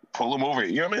 I'm going to pull him over.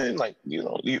 You know what I mean? Like,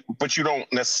 but you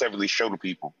don't necessarily show the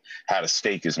people how the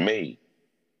steak is made.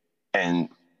 And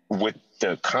with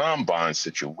the combine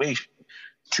situation,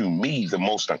 to me, the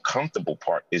most uncomfortable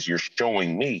part is you're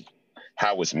showing me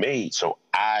how it's made. So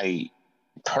I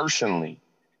personally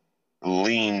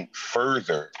lean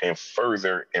further and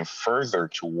further and further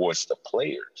towards the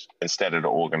players instead of the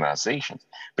organizations,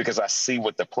 because I see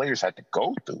what the players have to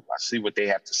go through. I see what they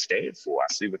have to stand for.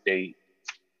 I see what they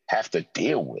have to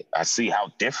deal with. I see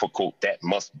how difficult that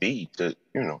must be to,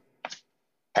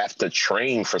 have to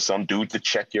train for some dude to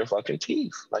check your fucking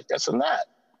teeth. Like, that's a lot.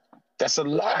 That's a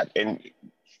lot. And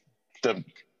the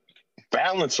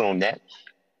balance on that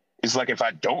is like, if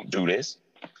I don't do this,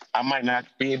 I might not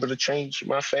be able to change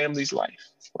my family's life.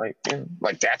 Like,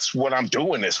 like, that's what I'm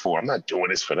doing this for. I'm not doing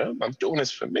this for them. I'm doing this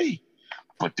for me.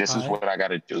 But this is what I got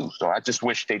to do. So I just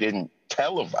wish they didn't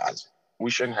televise it.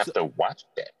 We shouldn't have to watch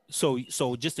that. So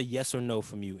just a yes or no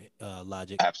from you,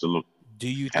 Logic. Absolutely. Do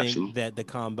you think that the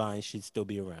combine should still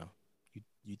be around?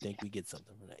 You think we get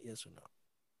something from that? Yes or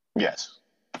no? Yes.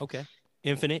 Okay.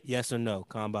 Infinite, yes or no?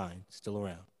 Combine still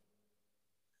around?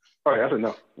 Oh, yeah, that's a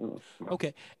no.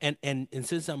 Okay. And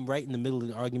since I'm right in the middle of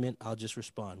the argument, I'll just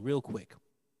respond real quick.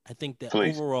 I think that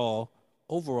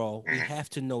overall, we have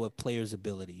to know a player's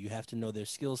ability. You have to know their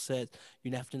skill set.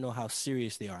 You have to know how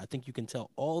serious they are. I think you can tell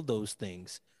all those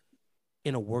things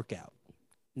in a workout.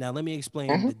 Now, let me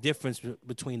explain the difference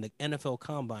between the NFL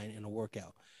Combine and a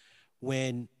workout.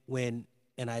 And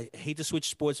I hate to switch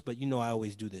sports, but I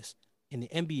always do this. In the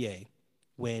NBA,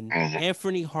 when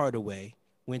Anthony Hardaway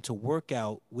went to work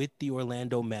out with the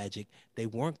Orlando Magic, they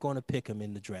weren't going to pick him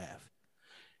in the draft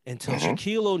until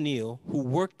Shaquille O'Neal, who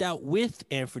worked out with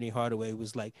Anthony Hardaway,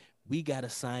 was like, we got to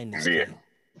sign this kid.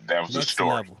 That was the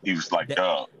story. Level. He was like,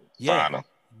 sign him.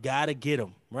 Got to get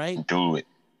him, right? Do it.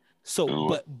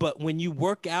 So, but when you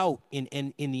work out in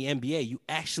the NBA, you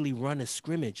actually run a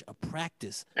scrimmage, a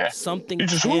practice, something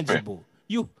tangible.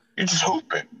 You just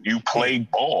hooping. You play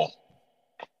ball.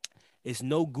 It's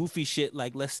no goofy shit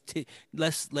like let's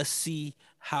see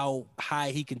how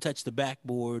high he can touch the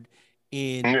backboard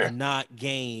in a not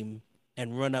game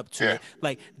and run up to it.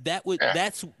 Like that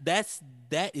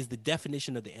is the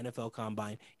definition of the NFL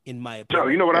Combine in my opinion. So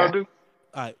you know what I'll do?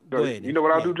 All right, go ahead. You know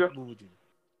what I'll do, Jeff?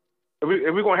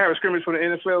 If we're gonna have a scrimmage for the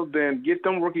NFL, then get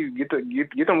them rookies, get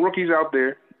them rookies out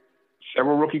there,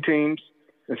 several rookie teams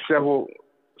and several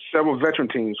veteran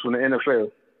teams from the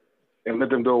NFL, and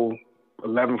let them go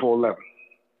 11 for 11.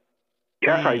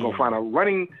 That's how you're gonna find out.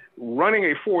 Running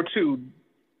a 4.2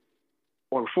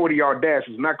 on a 40-yard dash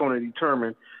is not going to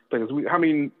determine, because how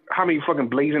many fucking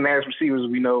blazing ass receivers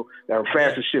we know that are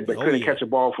fast as shit but couldn't catch a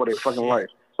ball for their fucking life.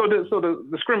 So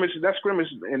the scrimmage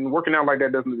and working out like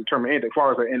that doesn't determine anything. As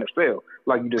far as the NFL,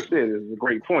 like you just said, is a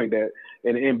great point that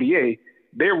in the NBA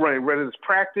they're running, whether it's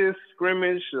practice,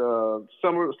 scrimmage,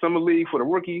 summer league for the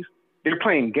rookies, they're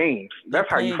playing games. That's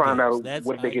how you find out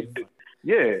what they can do.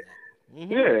 Yeah.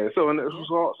 Yeah, so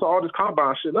all this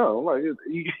combine shit, like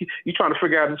you trying to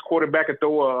figure out this quarterback can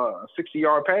throw a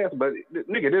 60-yard pass, but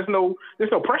nigga, there's no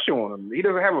pressure on him. He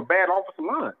doesn't have a bad offensive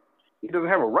line. He doesn't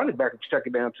have a running back to check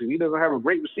it down to. He doesn't have a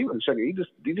great receiver to check it.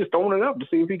 He just throwing it up to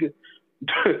see if he could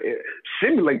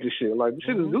simulate this shit. Like, this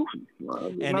shit is goofy.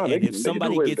 And if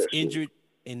somebody gets injured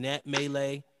in that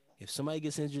melee,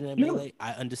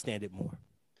 I understand it more.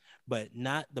 But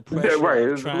not the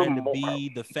pressure of trying to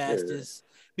be the fastest.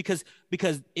 Because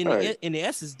in the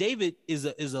essence, David is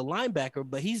a linebacker,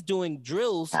 but he's doing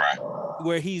drills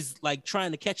where he's like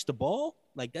trying to catch the ball.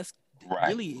 Like, that's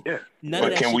really none of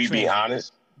that. But can we be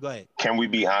honest? Go ahead. Can we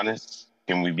be honest?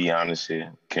 Can we be honest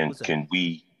here? Can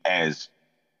we, as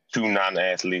two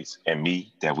non-athletes and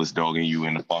me that was dogging you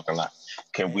in the parking lot,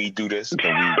 can we do this?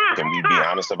 Can we be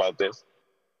honest about this?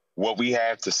 What we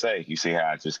have to say, you see how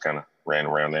I just kind of ran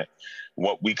around that?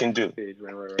 What we can do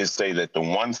is say that the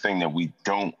one thing that we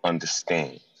don't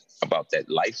understand about that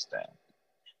lifestyle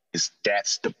is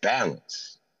that's the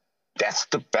balance. That's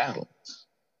the balance.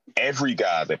 Every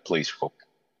guy that plays football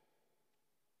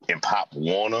in Pop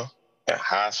Warner, in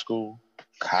high school,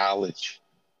 college,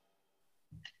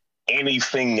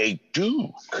 anything they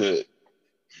do could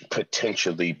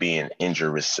potentially be an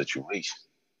injurious situation.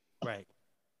 Right.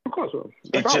 Of course.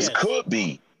 It just could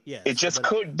be. Yes. It just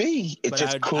could be. It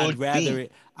just could be.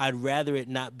 I'd rather it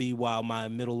not be while my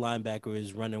middle linebacker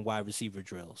is running wide receiver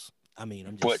drills. I mean,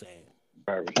 I'm just saying.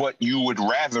 But you would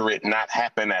rather it not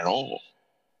happen at all.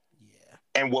 Yeah.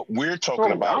 And what we're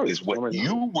talking about is what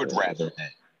you would rather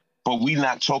have. But we're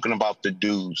not talking about the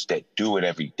dudes that do it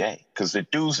every day. Because the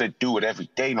dudes that do it every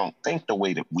day don't think the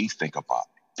way that we think about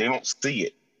it. They don't see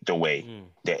it the way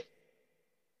that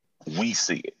we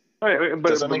see it. Right,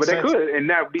 but they could, and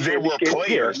now there were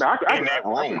players in that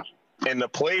room, and the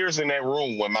players in that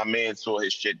room when my man saw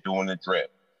his shit doing the drill.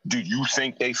 Do you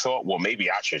think they thought, well,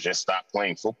 maybe I should just stop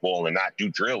playing football and not do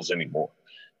drills anymore?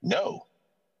 No,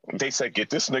 they said, get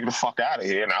this nigga the fuck out of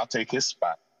here, and I'll take his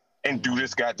spot and do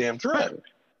this goddamn drill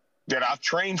that I've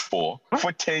trained for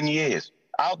 10 years.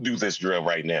 I'll do this drill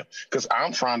right now because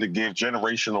I'm trying to give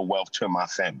generational wealth to my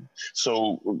family.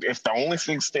 So if the only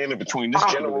thing standing between this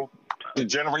the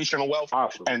generational wealth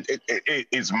and it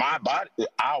is my body,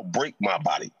 I'll break my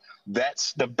body.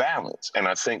 That's the balance. And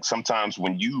I think sometimes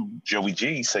when you, Joey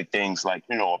G, say things like,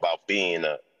 about being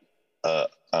a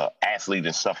athlete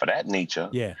and stuff of that nature,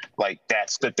 like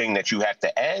that's the thing that you have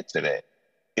to add to that,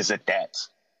 is that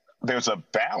there's a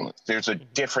balance. There's a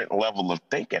different level of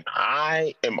thinking.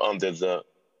 I am under the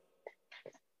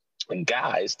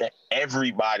guys that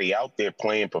everybody out there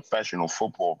playing professional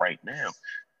football right now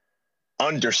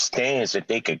understands that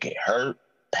they could get hurt,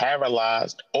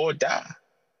 paralyzed, or die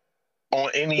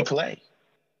on any play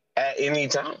at any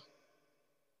time.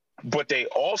 But they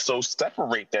also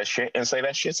separate that shit and say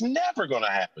that shit's never going to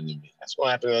happen to me. That's going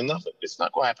to happen to nothing. It's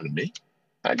not going to happen to me.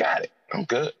 I got it. I'm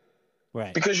good.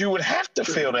 Right. Because you would have to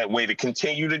feel that way to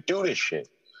continue to do this shit.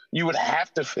 You would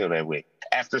have to feel that way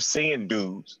after seeing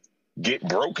dudes get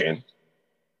broken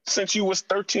since you was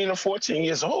 13 or 14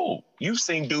 years old. You've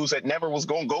seen dudes that never was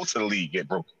going to go to the league get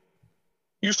broken.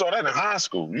 You saw that in high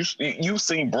school. You've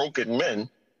seen broken men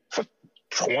for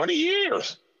 20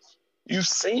 years. You've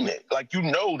seen it. Like,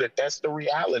 that that's the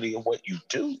reality of what you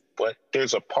do. But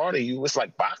there's a part of you, it's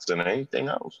like boxing or anything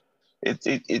else.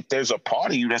 There's a part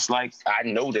of you that's like, I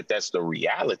know that that's the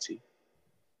reality.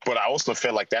 But I also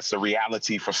feel like that's the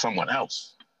reality for someone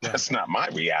else. Right. That's not my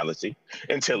reality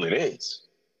until it is.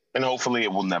 And hopefully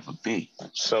it will never be.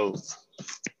 So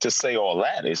to say all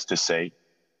that is to say,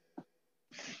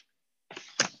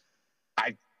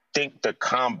 I think the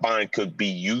combine could be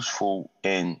useful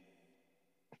in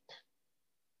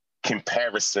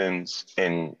comparisons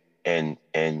and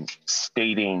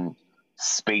stating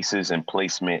spaces and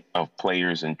placement of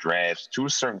players and drafts to a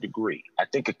certain degree. I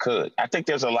think it could. I think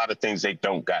there's a lot of things they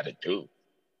don't got to do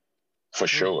for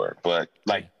sure, but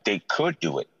they could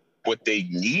do it. What they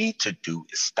need to do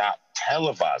is stop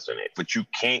televising it. But you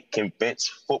can't convince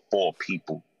football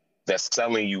people that's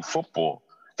selling you football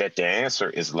that the answer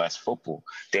is less football.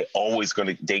 They're always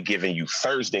they're giving you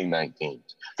Thursday night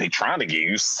games. They're trying to give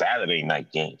you Saturday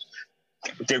night games.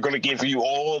 They're going to give you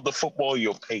all the football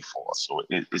you'll pay for. So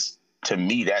it's, to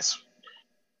me, that's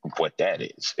what that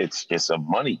is. It's a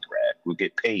money grab. We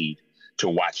get paid to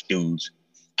watch dudes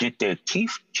get their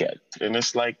teeth checked. And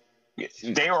it's like,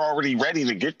 they're already ready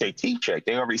to get their teeth checked.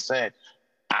 They already said,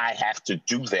 I have to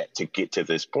do that to get to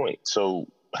this point. So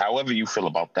however you feel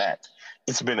about that,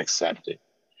 it's been accepted.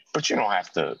 But you don't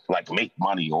have to make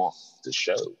money off the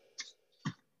show.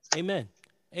 Amen.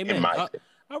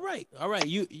 All right.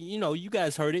 You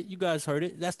guys heard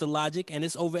it. That's the logic, and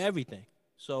it's over everything.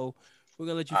 So we're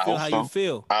gonna let you feel how you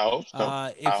feel. I hope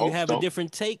so. If you have a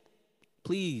different take,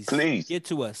 please get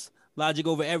to us.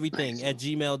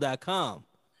 logicovereverything@gmail.com.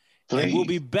 And we'll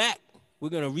be back. We're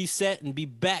gonna reset and be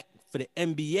back for the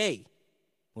NBA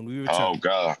when we return. Oh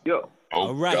God.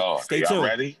 All right. God. Stay tuned.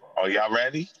 Ready? Are y'all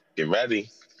ready? Get ready.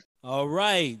 All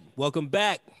right. Welcome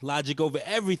back. Logic over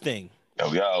everything.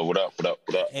 Yo, what up?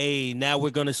 Hey, now we're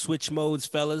gonna switch modes,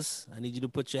 fellas. I need you to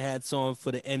put your hats on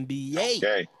for the NBA.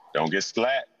 Okay. Don't get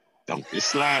slapped.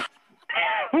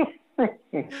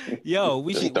 Yo,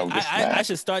 we should. I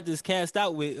should start this cast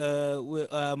out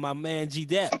with my man G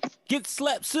Dap. Get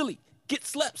slapped silly.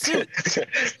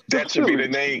 That should be the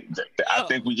name. I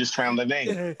think we just found the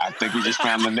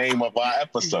name. Of our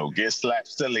episode. Get slapped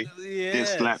silly. Yeah. Get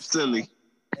slapped silly.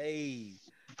 Hey.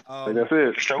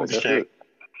 That's it.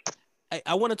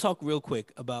 I want to talk real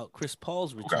quick about Chris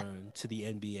Paul's return to the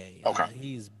NBA. Okay.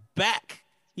 He's back.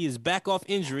 He is back off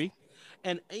injury.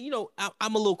 And,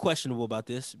 I'm a little questionable about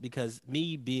this because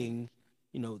me being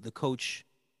the coach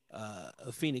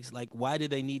of Phoenix, like, why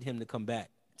did they need him to come back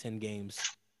 10 games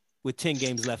with 10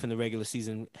 games left in the regular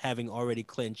season, having already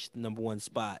clinched the number 1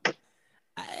 spot?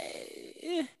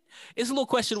 It's a little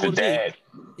questionable to me.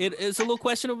 It's a little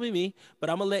questionable to me, but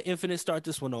I'm going to let Infinite start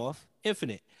this one off.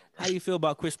 Infinite, how do you feel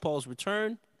about Chris Paul's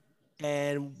return?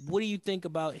 And what do you think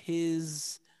about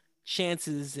his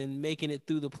chances in making it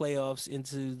through the playoffs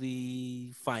into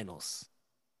the finals?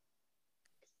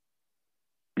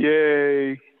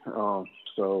 Yay. Yeah,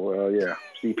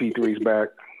 CP3's back.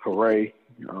 Hooray.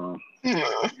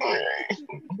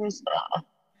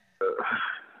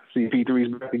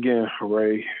 CP3's back again.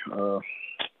 Hooray.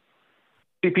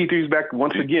 CP3's back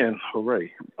once again.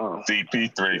 Hooray.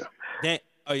 CP3. Yeah.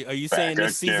 Are you saying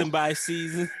this season by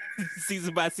season,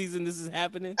 season by season, this is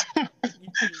happening?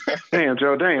 Damn,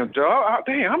 Joe. How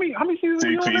many seasons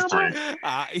are you on now, bro?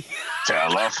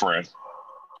 Tell our friend.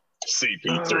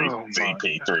 CP3.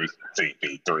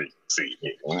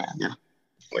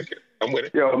 I'm with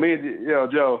it.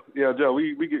 Joe.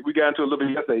 We got into a little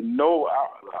bit yesterday. No,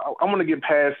 I'm gonna get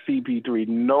past CP3.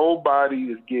 Nobody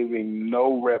is giving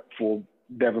no rep for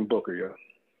Devin Booker, yo.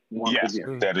 Yes,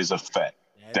 again. That is a fact.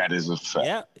 That is a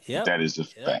fact. Yeah. That is a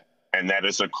fact. And that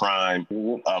is a crime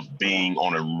of being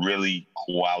on a really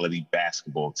quality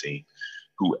basketball team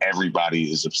who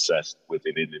everybody is obsessed with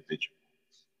an individual.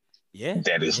 Yeah.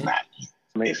 That is not you.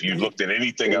 If you looked at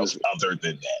anything else other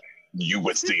than that, you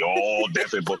would see all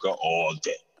Devin Booker all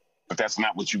day. But that's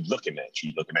not what you're looking at.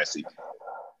 You're looking at CP.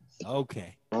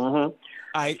 Okay. Mm-hmm. All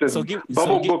right.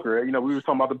 Booker. We were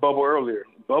talking about the bubble earlier.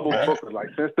 Booker, like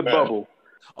since the bubble.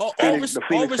 The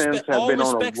Phoenix Suns have been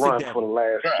on a run for the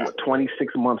last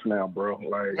 26 months now, bro.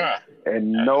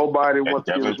 And nobody wants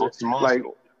to give it.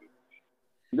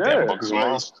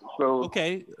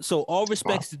 Okay, so all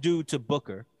respects due to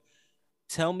Booker.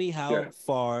 Tell me how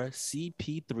far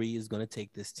CP3 is going to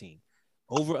take this team.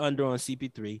 Over under on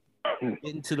CP3,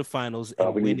 getting to the finals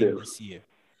and winning this year.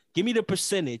 Give me the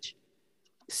percentage.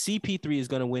 CP3 is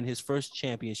going to win his first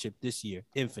championship this year.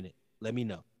 Infinite. Let me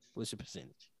know. What's your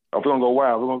percentage? If we're gonna go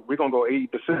wild, we're gonna go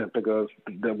 80% because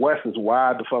the West is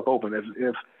wide the fuck open.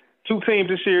 If two teams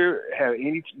this year have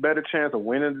any better chance of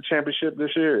winning the championship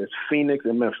this year, it's Phoenix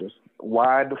and Memphis.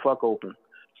 Wide the fuck open.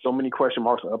 So many question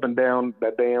marks up and down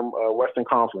that damn Western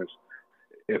Conference.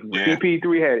 If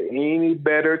CP3 had any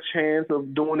better chance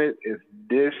of doing it, it's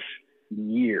this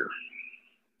year.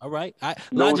 All right,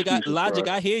 Logic.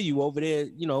 I hear you over there.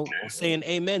 Saying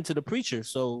amen to the preacher.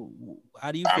 So,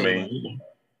 how do you feel?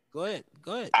 Go ahead.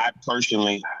 I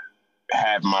personally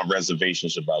have my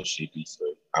reservations about CP3.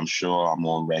 I'm sure I'm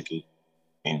on record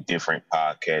in different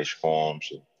podcast forms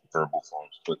and verbal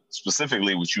forms, but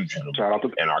specifically with you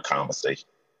gentlemen in our conversation.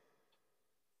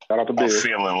 Shout out to Biz. I'm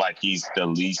feeling like he's the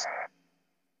least.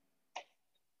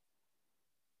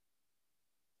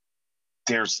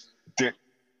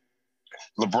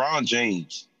 LeBron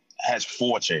James has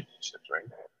 4 championships, right?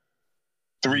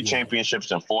 3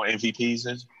 championships and 4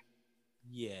 MVPs.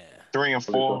 Yeah. 3 and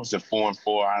 4 to 4 and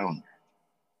 4. I don't know.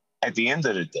 At the end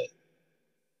of the day,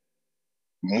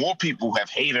 more people have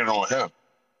hated on him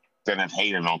than have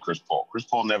hated on Chris Paul. Chris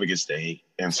Paul never gets to hate.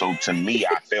 And so to me,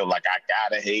 I feel like I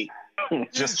gotta hate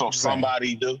just so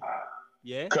somebody do.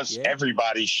 Yeah. Because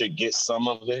everybody should get some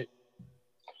of it.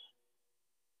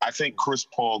 I think Chris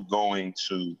Paul going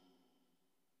to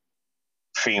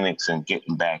Phoenix and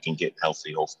getting back and getting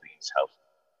healthy, hopefully he's healthy.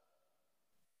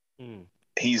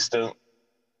 He's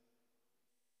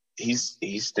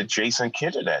the Jason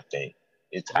Kidd of that thing.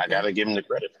 I gotta give him the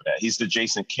credit for that. He's the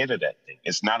Jason Kidd of that thing.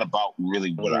 It's not about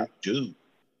really what I do.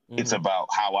 Mm-hmm. It's about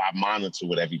how I monitor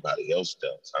what everybody else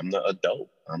does. I'm the adult.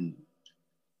 I'm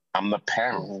the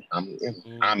parent.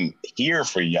 I'm here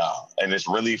for y'all, and it's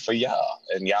really for y'all,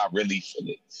 and y'all really feel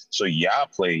it. So y'all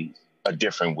play a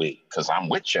different way because I'm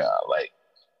with y'all. Like,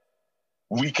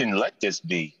 we can let this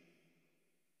be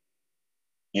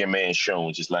your man show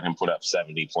and just let him put up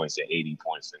 70 points and 80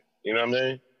 points. And, you know what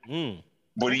I mean?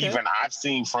 But even I've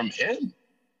seen from him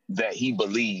that he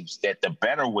believes that the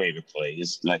better way to play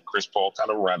is let Chris Paul kind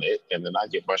of run it, and then I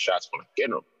get my shots when I get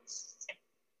them.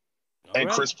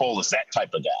 Chris Paul is that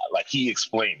type of guy. Like, he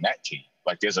explained that to you.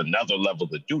 Like, there's another level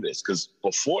to do this. Because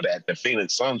before that, the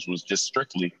Phoenix Suns was just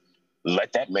strictly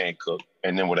let that man cook,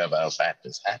 and then whatever else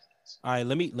happens. All right,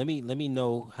 let me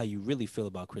know how you really feel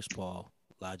about Chris Paul,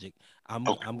 Logic. I'm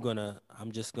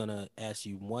just gonna ask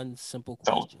you one simple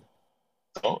question.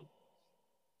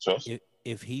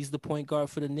 If he's the point guard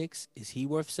for the Knicks, is he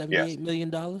worth $78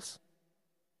 million?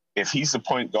 If he's the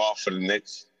point guard for the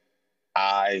Knicks,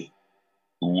 I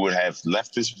would have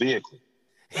left this vehicle,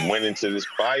 went into this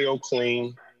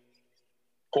BioClean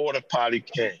porta potty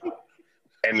can,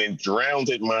 and then drowned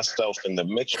myself in the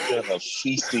mixture of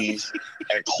feces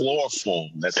and chloroform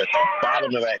that's at the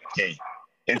bottom of that can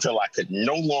until I could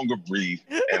no longer breathe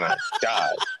and I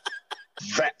died.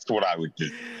 That's what I would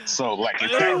do. So, like,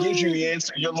 if that gives you the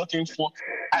answer you're looking for,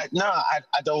 I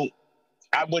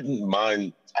wouldn't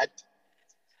mind.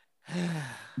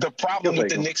 The problem with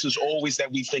the Knicks is always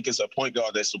that we think it's a point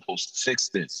guard that's supposed to fix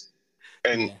this.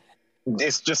 And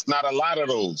it's just not a lot of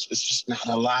those. It's just not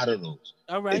a lot of those.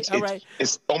 All right,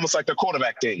 It's almost like the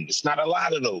quarterback thing. It's not a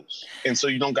lot of those. And so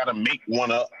you don't got to make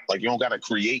one up. Like, you don't got to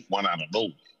create one out of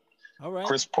nowhere. All right.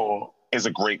 Chris Paul is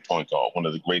a great point guard, one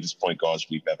of the greatest point guards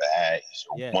we've ever had. He's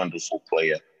a wonderful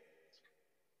player.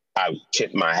 I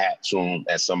tip my hat to him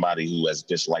as somebody who has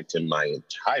disliked him my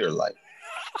entire life.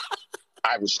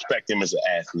 I respect him as an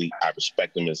athlete. I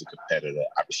respect him as a competitor.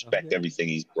 I respect everything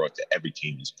he's brought to every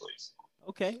team he's played.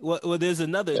 Okay. Well, there's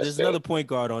another point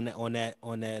guard on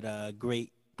that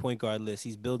great point guard list.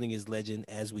 He's building his legend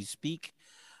as we speak.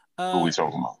 Who are we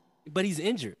talking about? But he's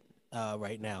injured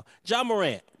right now. Ja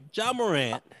Morant.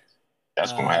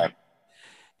 That's gonna happen.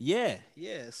 Yeah.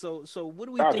 So what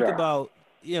do we think about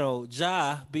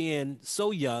Ja being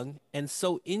so young and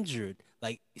so injured?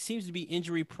 Like, he seems to be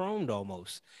injury prone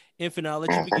almost. Infinite, I'll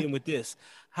let you begin with this.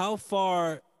 How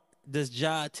far does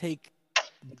Ja take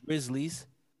the Grizzlies,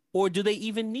 or do they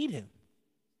even need him?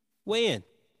 Weigh in.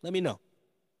 Let me know.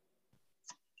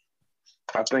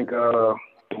 I think the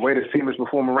way the team is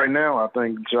performing right now, I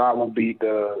think Ja will be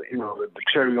the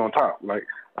cherry on top. Like,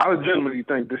 I legitimately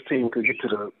think this team could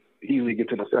easily get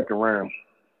to the second round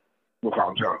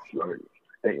without Ja. Like,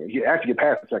 he actually get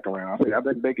past the second round. I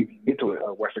think they could get to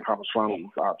a Western Conference Final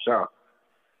without Ja.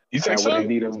 You think so? They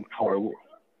need him for.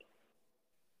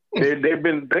 They've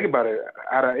been, think about it.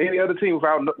 Out of any other team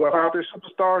without their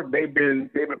superstar, they've been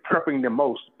prepping the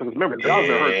most. Because remember, Ja's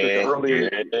been hurt since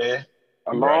earlier.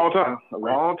 A long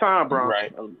time, bro.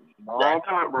 Right. A long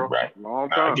time, bro. Right. Long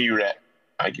time. I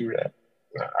give you that.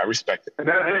 I respect it.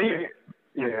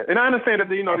 And I understand that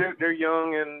they're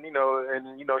young and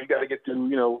you got to get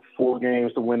to 4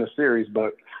 games to win a series,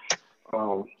 but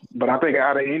I think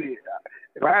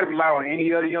if I had to rely on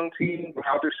any other young team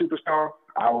without their superstar,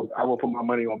 I will put my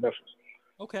money on Memphis.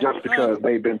 Okay. Just because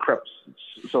they've been prepped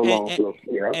so long.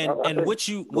 And what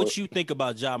you think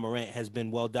about Ja Morant has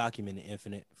been well documented,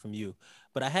 Infinite, from you.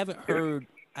 But I haven't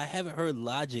heard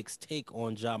Logic's take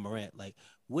on Ja Morant. Like,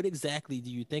 what exactly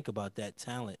do you think about that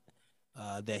talent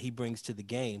that he brings to the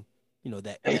game? Go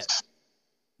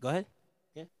ahead.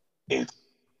 Yeah.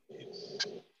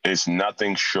 It's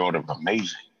nothing short of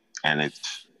amazing, and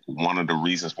it's one of the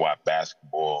reasons why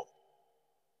basketball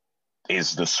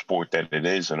is the sport that it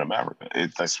is in America.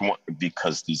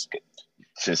 Because these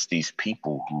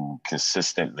people who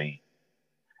consistently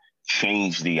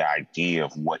change the idea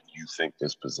of what you think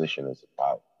this position is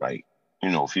about. Like,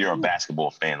 if you're a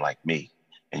basketball fan like me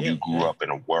and you grew up in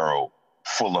a world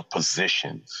full of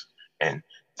positions and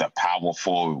the power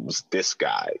forward was this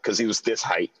guy because he was this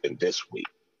height and this weight,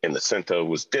 and the center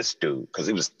was this dude because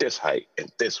he was this height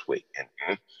and this weight,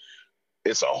 and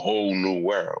it's a whole new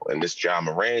world. And this Ja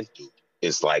Morant dude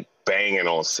is like banging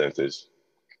on centers,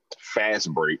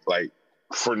 fast break, like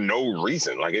for no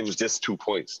reason. Like, it was just 2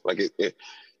 points. Like it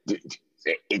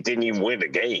didn't even win the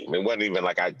game. It wasn't even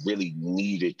like I really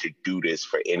needed to do this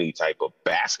for any type of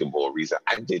basketball reason.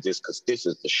 I did this because this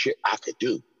is the shit I could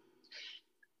do.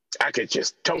 I could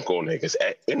just dunk on niggas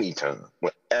at any time,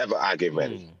 whenever I get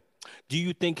ready. Do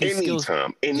you think his skills?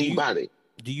 Anytime, anybody.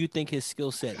 Do you think his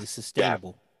skill set is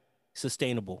sustainable?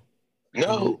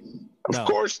 No, of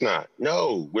course not.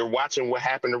 No, we're watching what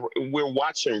happened. We're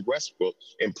watching Westbrook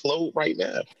implode right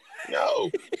now.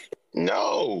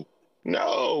 No,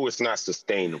 it's not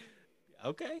sustainable.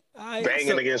 Okay,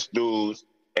 banging against dudes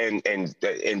and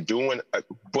doing,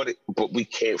 but we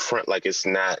can't front like it's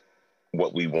not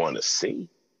what we want to see.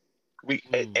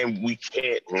 And we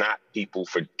can't knock people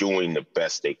for doing the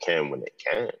best they can when they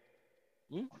can.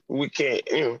 We can't,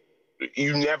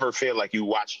 you never feel like you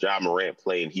watched Ja Morant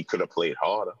play and he could have played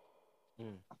harder.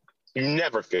 You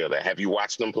never feel that. Have you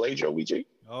watched him play, Joey G?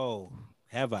 Oh,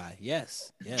 have I?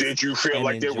 Yes. Did you feel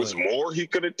like there was more he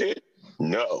could have did?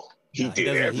 No. He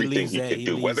did everything he could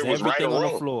do, whether it was right or wrong.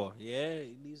 On the floor. Yeah,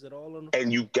 he leaves it all on the floor.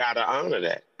 And you got to honor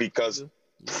that because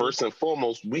first and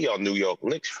foremost, we are New York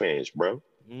Knicks fans, bro.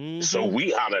 So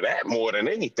we honor that more than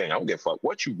anything. I don't give a fuck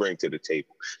what you bring to the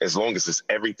table, as long as it's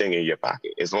everything in your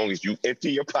pocket. As long as you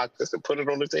empty your pockets and put it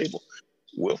on the table,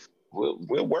 we'll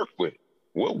work with it.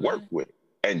 We'll work with it.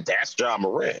 And that's Ja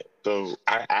Morant. So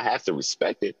I have to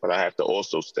respect it, but I have to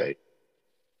also say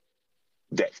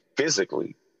that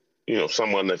physically,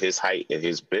 someone of his height and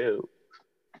his build,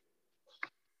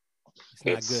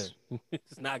 It's not good.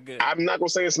 It's not good. I'm not gonna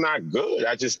say it's not good.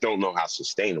 I just don't know how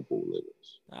sustainable it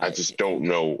is. I just don't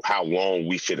know how long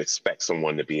we should expect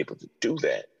someone to be able to do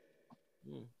that.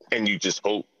 And you just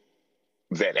hope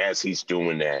that as he's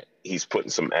doing that, he's putting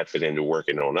some effort into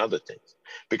working on other things.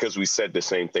 Because we said the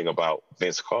same thing about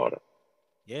Vince Carter.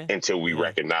 Yeah. Until we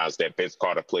recognized that Vince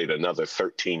Carter played another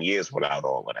 13 years without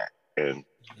all of that. And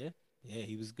yeah,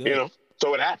 he was good. You know,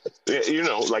 so it happens. You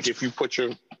know, like if you put your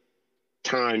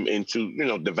time into, you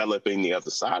know, developing the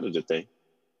other side of the thing,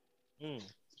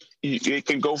 it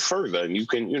can go further. And you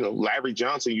can, you know, Larry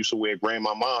Johnson used to wear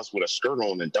Grandma Moss with a skirt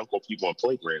on and dunk on people on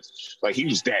playgrounds. Like he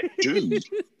was that dude.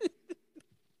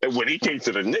 And when he came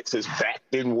to the Knicks, his back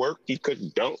didn't work. He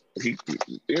couldn't dunk. He,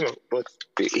 you know, but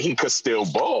he could still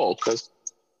ball because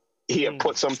he had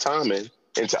put some time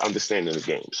into understanding the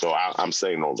game. So I'm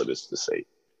saying all of this to say,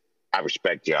 I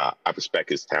respect Ja. I respect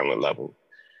his talent level.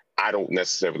 I don't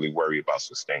necessarily worry about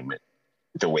sustainment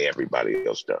the way everybody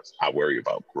else does. I worry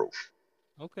about growth.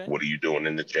 Okay. What are you doing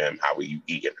in the gym? How are you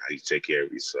eating? How do you take care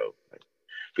of yourself?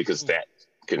 Because that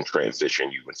can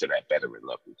transition you into that veteran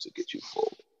level to get you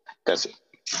forward. That's it.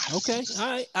 Okay. All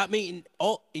right. I mean,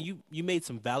 you made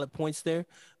some valid points there,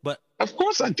 but of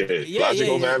course I did. Logic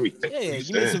over everything. Yeah,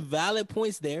 you made some valid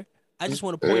points there. I just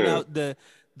want to point out the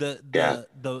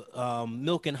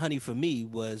milk and honey for me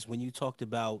was when you talked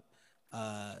about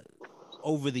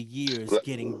over the years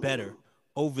getting better,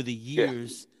 over the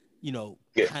years, you know,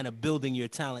 kind of building your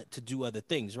talent to do other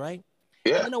things, right?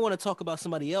 Yeah. And then I want to talk about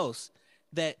somebody else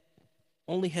that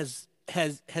only has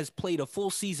played a full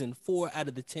season 4 out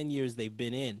of the 10 years they've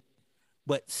been in,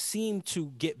 but seem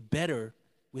to get better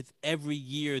with every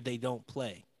year they don't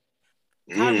play.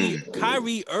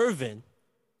 Kyrie Irving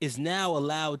is now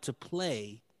allowed to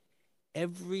play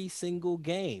every single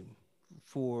game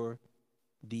for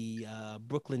the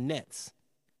Brooklyn Nets.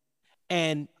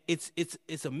 And it's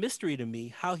a mystery to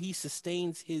me how he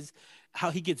sustains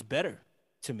how he gets better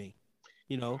to me,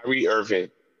 you know. Kyrie Irving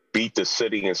beat the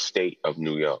city and state of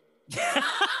New York.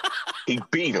 He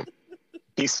beat him.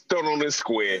 He stood on his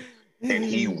square and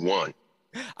he won.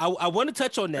 I want to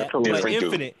touch on that, but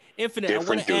Infinite, I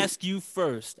want to ask you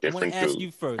first.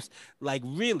 Like,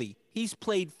 really, he's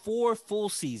played 4 full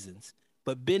seasons,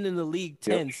 but been in the league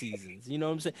 10 seasons. You know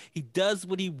what I'm saying? He does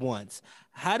what he wants.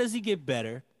 How does he get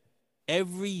better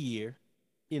every year?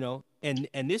 You know, and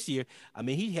this year, I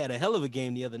mean, he had a hell of a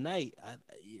game the other night.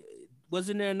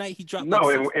 Wasn't there a night he dropped?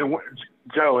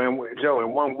 Joe,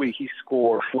 in 1 week he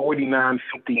scored 49,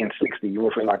 50, and 60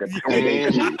 within like a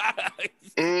 10-day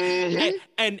period.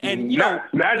 And you know,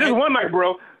 not just one night,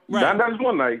 bro. Right. Not just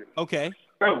one night. Okay.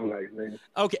 Several nights, man.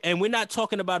 Okay, and we're not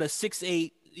talking about a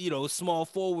 6'8", you know, small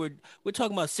forward. We're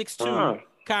talking about 6'2",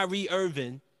 Kyrie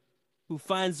Irving, who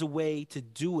finds a way to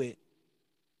do it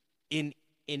in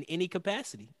any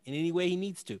capacity, in any way he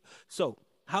needs to. So,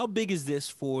 how big is this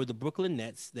for the Brooklyn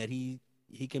Nets that he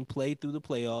can play through the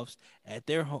playoffs at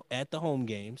the home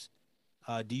games?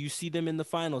 Do you see them in the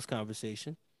finals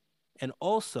conversation? And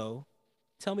also,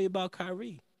 tell me about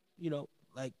Kyrie. You know,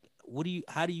 like,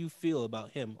 how do you feel about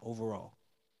him overall?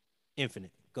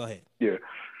 Infinite. Go ahead. Yeah.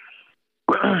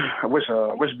 I wish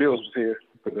Bills was here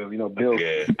because, you know, Bill's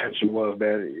intention was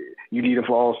that you need him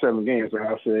for all 7 games. And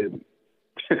I said,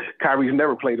 Kyrie's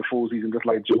never played a full season, just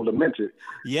like Joe lamented.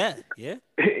 Yeah.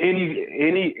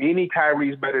 Any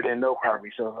Kyrie's better than no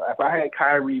Kyrie. So if I had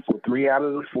Kyrie for 3 out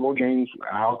of the 4 games,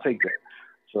 I'll take that.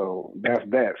 So that's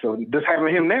that. So just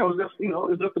having him now is just, you know,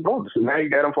 it's just a bonus. And now you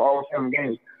got him for all 7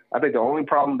 games. I think the only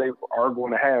problem they are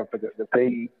going to have is that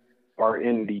they are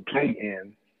in the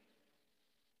play-in.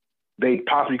 They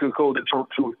possibly could go to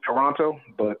Toronto,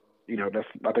 but you know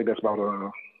I think it's about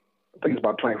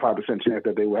 25% chance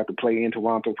that they will have to play in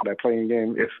Toronto for that playing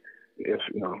game if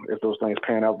those things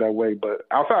pan out that way. But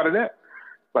outside of that,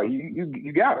 like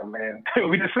you got him, man.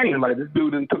 We just saying, like, this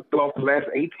dude took off the last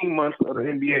 18 months of the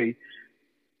NBA,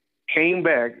 came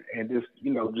back and just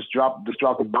dropped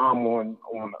a bomb on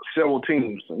several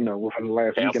teams, you know, within the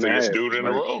last week and a half. Healthiest dude in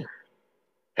the room.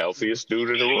 Healthiest dude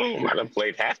in the room. I done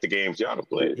played half the games y'all done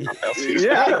played.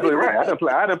 Yeah, right.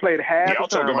 I done played half the time. Y'all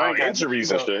talking about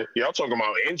injuries and shit. Y'all talking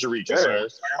about injury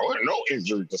concerns. I want no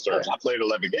injury concerns. I played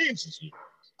 11 games this year.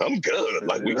 I'm good.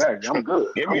 Like, I'm good.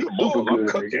 Give me the ball. I'm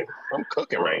cooking. I'm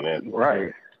cooking right now.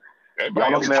 Right.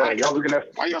 Y'all looking at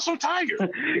why y'all so tired?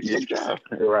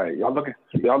 Right. Y'all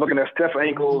looking at Steph's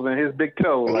ankles and his big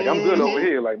toe. Like, I'm good over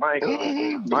here. Like, my ankle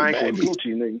is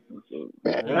Gucci,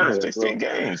 nigga. 16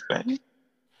 games, man.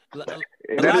 That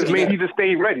just means he just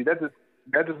stayed ready. That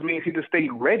just means he just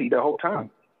stayed ready the whole time.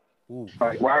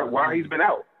 Like, why he's been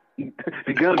out?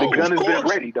 The gun has been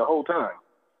ready the whole time.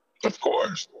 Of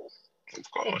course.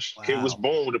 Of course. Wow. Kid was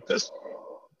born with a pistol.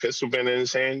 Pistol been in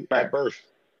his hand at birth.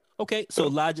 Okay, so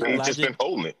Logic, just been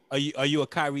holding it. Are you a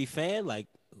Kyrie fan? Like,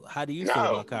 how do you feel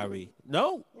about Kyrie?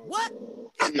 No? What?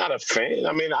 I'm not a fan.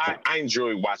 I mean, I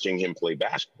enjoy watching him play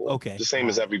basketball. Okay. The same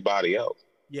as everybody else.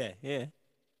 Yeah.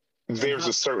 There's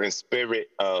a certain spirit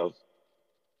of,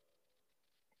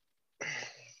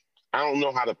 I don't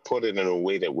know how to put it in a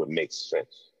way that would make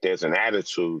sense. There's an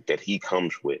attitude that he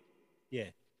comes with. Yeah.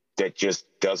 That just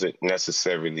doesn't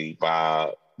necessarily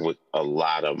vibe with a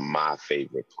lot of my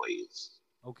favorite players.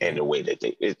 Okay. And the way that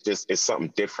it's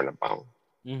something different about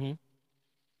him. Mm-hmm.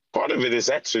 Part of it is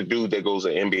that's a dude that goes to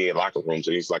NBA locker rooms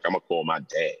and he's like, I'm gonna call my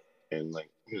dad. And like,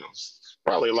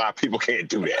 probably a lot of people can't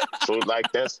do that. So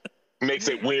like that's makes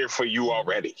it weird for you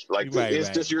already. Like it's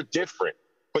just you're different.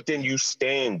 But then you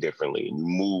stand differently and you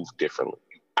move differently.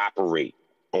 You operate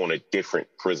on a different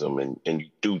prism and you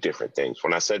do different things.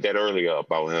 When I said that earlier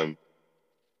about him,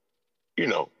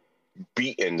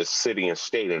 beating the city and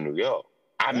state of New York,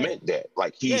 I meant that.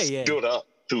 Like he stood up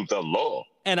to the law.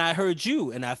 And I heard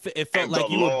you, and it felt like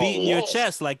you were beating your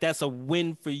chest. Like that's a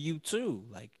win for you too.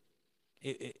 Like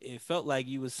it felt like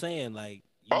you were saying like.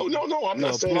 No, I'm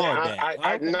not saying that.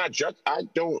 I'm not judge. I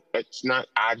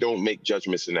don't make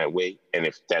judgments in that way. And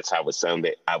if that's how it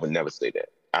sounded, I would never say that.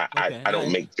 I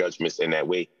don't make judgments in that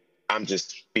way. I'm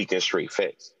just speaking straight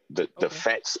facts. The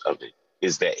facts of it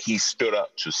is that he stood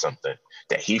up to something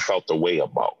that he felt the way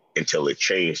about until it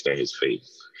changed in his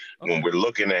face. Okay. When we're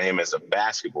looking at him as a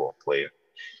basketball player,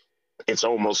 it's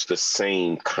almost the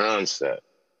same concept.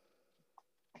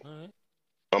 All right.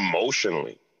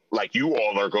 Emotionally. Like you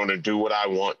all are going to do what I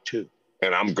want to.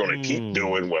 And I'm going to keep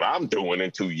doing what I'm doing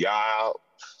until y'all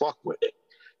fuck with it.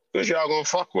 Because y'all going to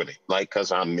fuck with it. Like,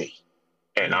 because I'm me.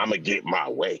 And I'm going to get my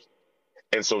way.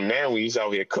 And so now he's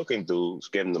out here cooking dudes,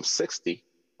 getting them 60.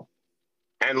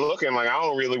 And looking like, I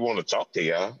don't really want to talk to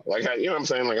y'all. Like, you know what I'm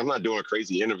saying? Like, I'm not doing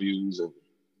crazy interviews. And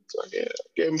it's like, yeah,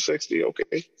 give him 60,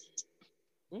 okay.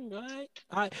 All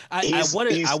right. I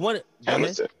wanted.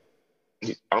 Talented.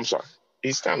 I'm sorry.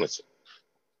 He's talented.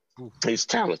 Ooh. He's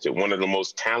talented. One of the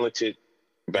most talented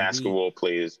basketball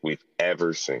players we've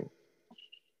ever seen.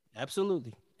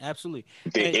 Absolutely.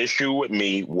 The issue with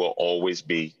me will always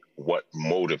be what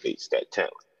motivates that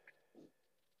talent.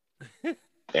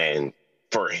 And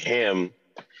for him,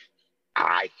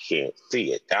 I can't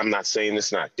see it. I'm not saying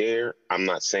it's not there. I'm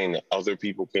not saying that other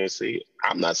people can't see it.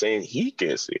 I'm not saying he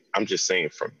can't see it. I'm just saying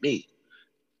for me,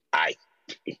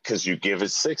 because you give it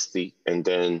 60 and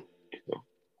then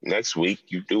next week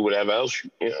you do whatever else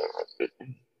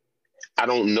I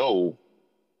don't know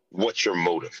what your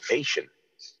motivation is.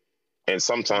 And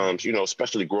sometimes,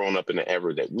 especially growing up in the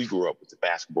era that we grew up with, the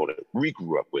basketball that we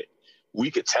grew up with,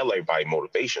 we could tell everybody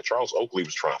motivation. Charles Oakley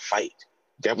was trying to fight.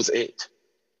 That was it.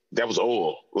 That was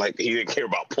all. Like, he didn't care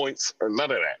about points or none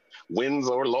of that. Wins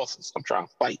or losses. I'm trying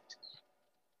to fight.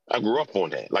 I grew up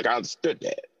on that. Like, I understood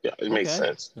that. Yeah, it makes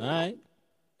sense. All right.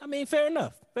 I mean, fair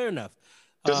enough.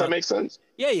 Does that make sense?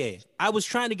 Yeah. I was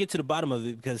trying to get to the bottom of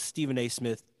it because Stephen A.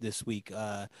 Smith this week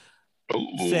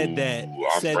said that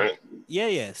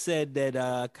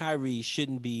Kyrie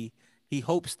shouldn't be. He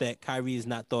hopes that Kyrie is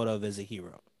not thought of as a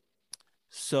hero.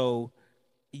 So,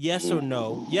 yes or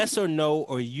no,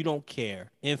 or you don't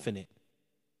care. Infinite.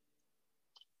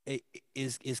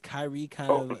 Is Kyrie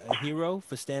kind of a hero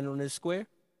for standing on his square?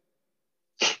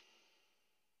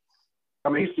 I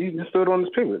mean, he just stood on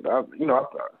his pivot. It's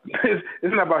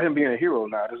not about him being a hero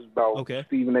now. This is about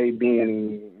Stephen A.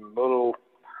 being a little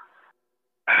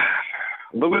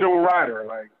bit of a rider.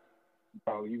 Like,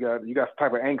 you got some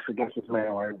type of angst against this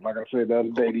man. Like I said the other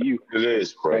day to you. It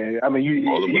is, bro. And, I mean,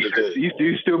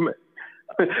 you still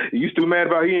mad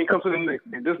about he ain't come to the Knicks?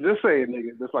 Just say it,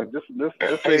 nigga. Just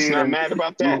say he's not mad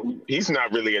about that. He's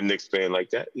not really a Knicks fan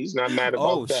like that. He's not mad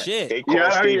about that. Shit. They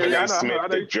call Stephen A. Smith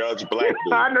the judge black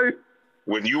dude. I know.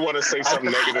 When you want to say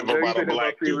something negative about a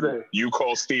black dude, you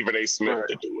call Stephen A. Smith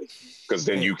to do it, because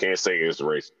then you can't say it's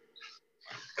racist.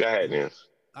 Go ahead, man.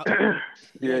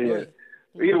 Yeah.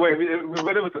 Either way,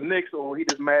 whether it was the Knicks or he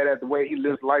just mad at the way he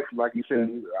lives life, like you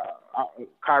said,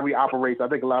 Kyrie operates. I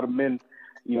think a lot of men,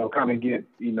 kind of get,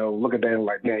 look at that and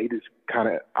like, yeah, he just kind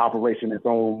of operates in his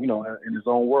own, in his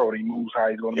own world. He moves how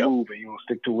he's going to move, and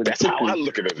stick to what he sticks to. That's how I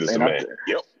look at it as a man.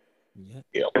 Yep.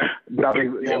 But I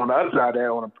think on the other side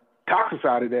there, on the toxic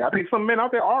side of that, I think some men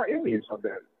out there are envious of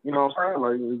that. You know what I'm saying?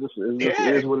 Like,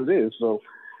 it is what it is. So,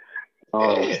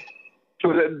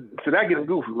 so that gets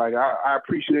goofy. Like, I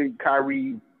appreciate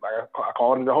Kyrie. Like, I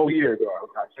called him the whole year ago.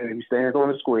 I said if he stands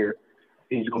on the square,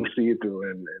 he's going to see it through.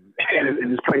 And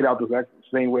it's played out the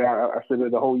same way I said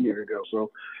it the whole year ago. So,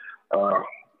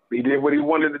 he did what he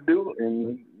wanted to do,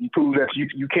 and he proved that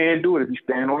you can do it if you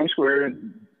stand on your square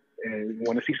and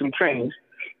want to see some change.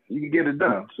 You can get it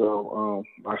done. So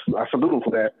I salute him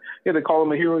for that. You have to call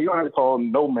him a hero. You don't have to call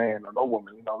him no man or no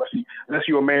woman. You know, unless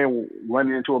you're a man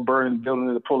running into a burning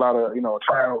building to pull out a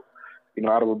child,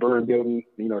 out of a burning building.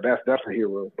 You know, that's a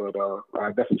hero. But I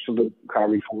definitely salute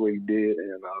Kyrie for what he did,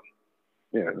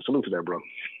 and salute to that, bro.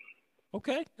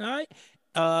 Okay, all right.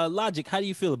 Logic, how do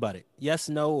you feel about it? Yes,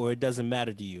 no, or it doesn't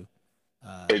matter to you?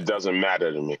 It doesn't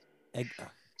matter to me.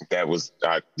 That was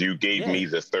you gave me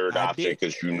the third option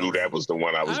because you knew that was the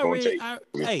one I was going to take.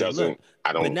 It doesn't. Look,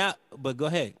 I don't. But go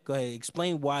ahead.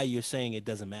 Explain why you're saying it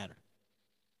doesn't matter.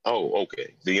 Oh,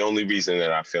 okay. The only reason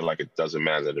that I feel like it doesn't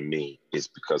matter to me is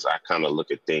because I kind of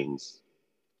look at things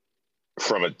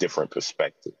from a different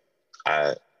perspective.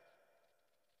 I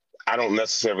don't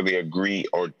necessarily agree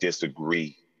or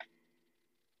disagree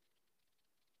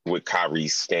with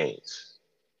Kyrie's stance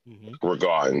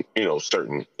regarding,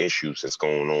 certain issues that's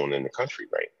going on in the country,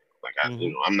 right? Like,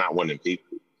 I'm not one of the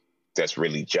people that's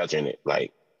really judging it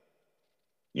like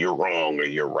you're wrong or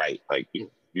you're right. Like,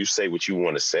 you say what you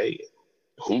want to say.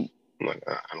 Who? Like,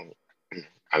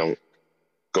 I don't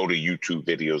go to YouTube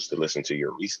videos to listen to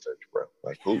your research, bro.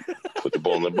 Like, who? Put the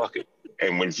ball in the bucket.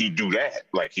 And when he do that,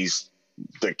 like, he's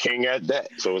the king at that.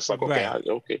 So it's like, okay, right.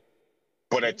 Okay.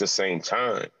 But at the same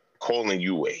time, calling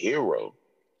you a hero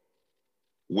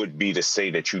would be to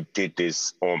say that you did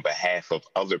this on behalf of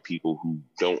other people who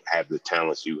don't have the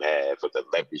talents you have, or the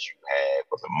leverage you have,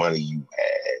 or the money you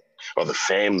had, or the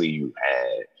family you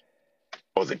had,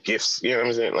 or the gifts. You know what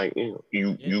I'm saying? Like,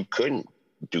 you couldn't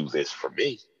do this for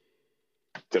me.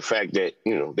 The fact that,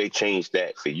 they changed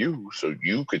that for you so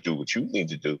you could do what you need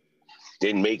to do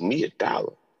didn't make me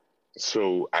 $1.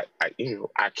 So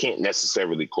I can't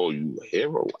necessarily call you a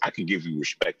hero. I can give you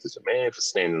respect as a man for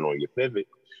standing on your pivot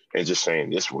and just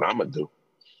saying, this is what I'm going to do.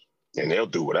 And they'll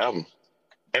do whatever.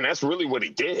 And that's really what he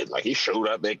did. Like, he showed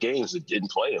up at games that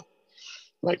didn't play him.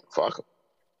 Like, fuck him.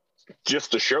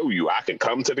 Just to show you, I can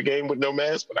come to the game with no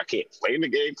mask, but I can't play in the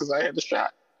game because I had the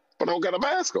shot. But I don't got a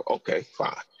mask on. Okay,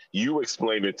 fine. You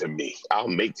explain it to me. I'll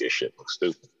make this shit look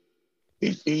stupid.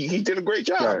 He did a great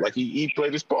job. Right. Like, he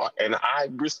played his part. And I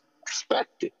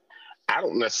respect it. I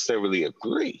don't necessarily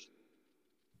agree.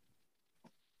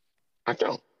 I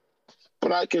don't.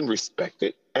 But I can respect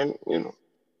it. And,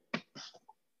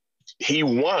 he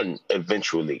won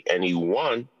eventually. And he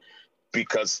won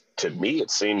because, to me, it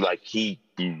seemed like he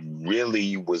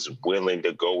really was willing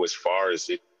to go as far as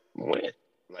it went.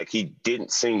 Like, he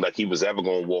didn't seem like he was ever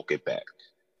going to walk it back.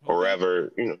 Or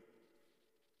ever,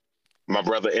 My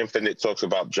brother Infinite talks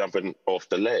about jumping off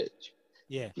the ledge.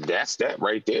 Yeah. That's that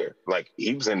right there. Like,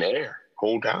 he was in the air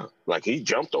whole time. Like, he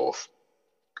jumped off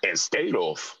and stayed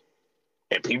off.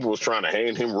 And people was trying to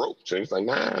hand him ropes. And he's like,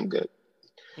 nah, I'm good.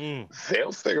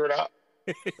 They'll figure it out.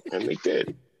 And they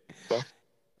did. So,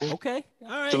 okay. All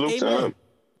right. Salute to him.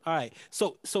 All right.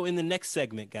 So in the next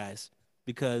segment, guys,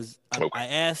 because I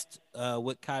asked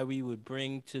what Kyrie would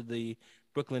bring to the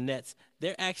Brooklyn Nets.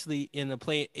 They're actually in the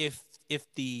play if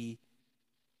the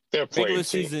regular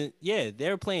season,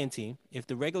 they're a playing team. If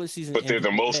the regular season, but they're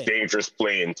the most dangerous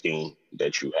playing team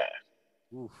that you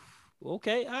have. Oof.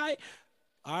 Okay, all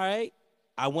right.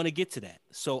 I want to get to that,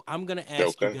 so I'm gonna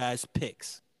ask you guys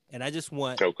picks, and I just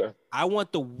want I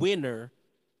want the winner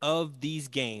of these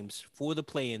games for the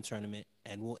play-in tournament,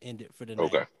 and we'll end it for the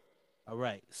night. All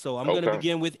right. So I'm gonna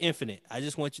begin with Infinite. I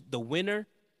just want the winner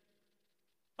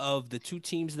of the two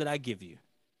teams that I give you.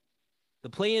 The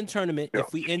play-in tournament,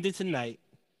 if we end it tonight,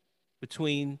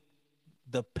 between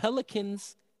the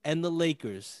Pelicans and the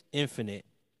Lakers, Infinite,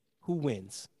 who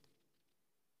wins?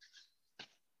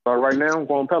 Right now, I'm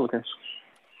going Pelicans.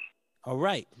 All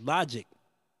right, Logic.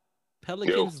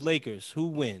 Pelicans, Lakers, who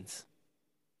wins?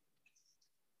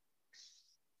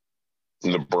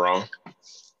 LeBron.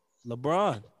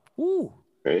 Ooh.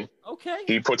 Okay.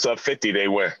 He puts up 50, they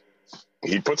win.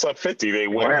 He puts up 50, they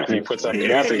win. He puts up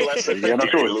anything less than 50,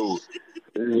 they lose.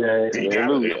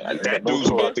 That dude's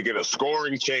about to get a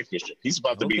scoring championship. He's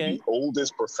about to be the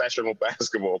oldest professional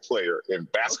basketball player in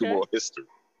basketball history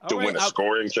to win a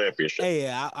scoring championship.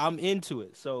 Hey, I'm into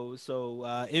it. So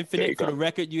Infinite, for the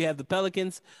record, you have the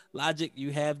Pelicans. Logic,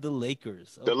 you have the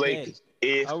Lakers. The Lakers.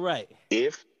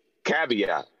 If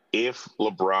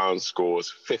LeBron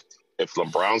scores 50. If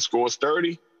LeBron scores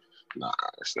 30, nah,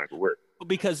 it's not gonna work.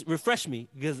 Because refresh me,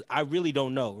 because I really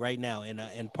don't know right now,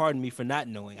 and pardon me for not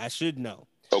knowing. I should know.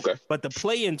 Okay. But the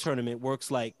play-in tournament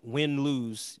works like win,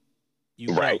 lose,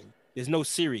 you right. go. There's no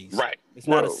series. Right. It's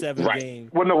not a 7-game.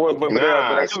 Well, no, Okay.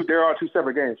 but there are two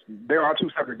separate games. There are two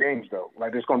separate games though.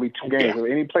 Like there's going to be 2 games.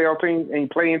 Yeah. Any playoff team, any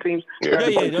playing teams. Yeah.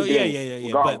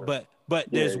 But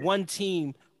there's one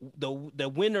team. The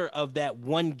winner of that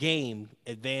one game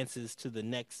advances to the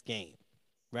next game.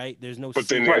 Right? There's no. But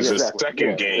then there's a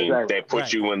second game that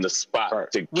puts you in the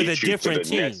spot to with get a different you to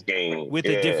the team. next game. With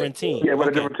a different team. Yeah, with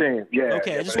a different team. Yeah.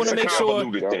 Okay, I just want to make sure.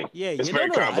 Yeah, I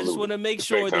just want to make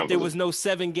sure that there was no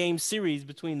 7-game series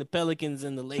between the Pelicans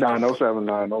and the Lakers. No 7,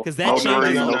 no. Because that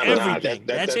changes everything.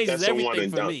 That changes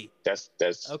everything for me. That's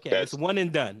okay. It's one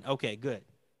and done. Okay, good.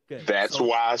 That's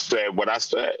why I said what I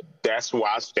said. That's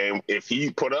why I stand. If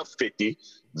he put up 50,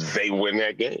 they win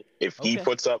that game. If he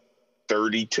puts up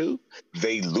 32,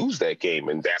 they lose that game,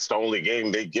 and that's the only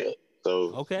game they get.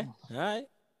 So okay, all right.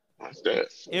 That's that.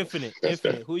 Infinite.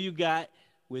 Who you got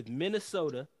with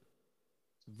Minnesota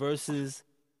versus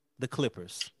the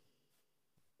Clippers?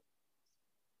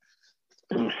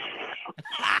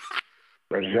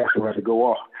 Reggie Jackson has to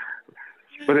go off.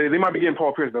 But they might be getting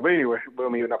Paul Pierce though. But anyway,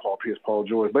 not Paul Pierce, Paul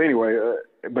George. But anyway,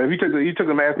 but if you took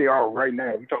them as they are right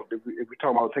now, if we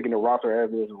talk about taking the roster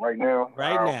as it is right now,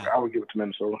 I would give it to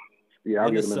Minnesota. Yeah, I'll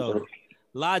give it to Minnesota.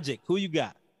 Logic, who you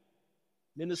got?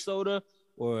 Minnesota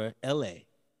or LA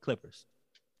Clippers?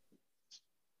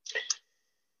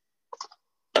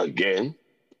 Again,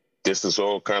 this is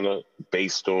all kind of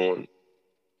based on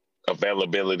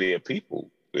availability of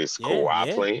people. Is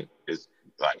Kawhi playing?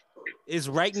 It's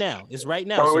right now. So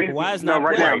Kawhi's not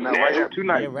playing. Right now.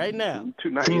 Tonight. Yeah, right now.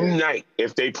 Tonight.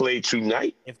 If they play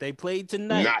tonight.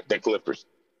 Not the Clippers.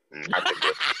 Not the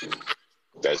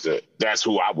Clippers. That's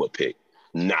who I would pick.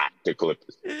 Not the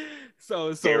Clippers.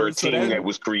 So they're a team that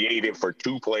was created for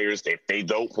 2 players. If they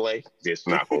don't play, it's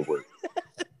not gonna work.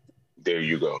 There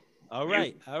you go. All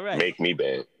right. Make me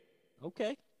bad.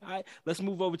 Okay. All right. Let's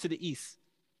move over to the East.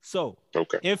 So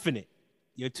Infinite,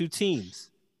 your 2 teams.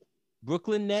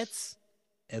 Brooklyn Nets,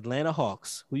 Atlanta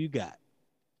Hawks. Who you got?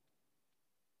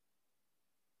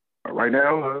 Right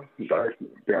now, I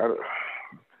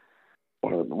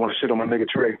want to shit on my nigga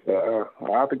Trey.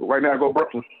 I think right now I go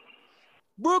Brooklyn.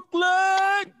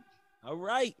 Brooklyn. All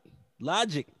right.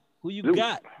 Logic. Who you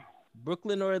got?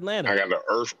 Brooklyn or Atlanta? I got an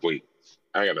earthquake.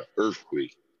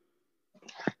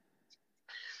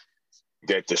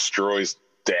 That destroys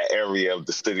that area of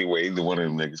the city where either one of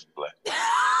them niggas play.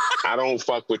 I don't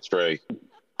fuck with Trey.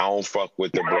 I don't fuck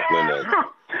with the Brooklyn Nets.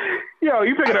 Yo,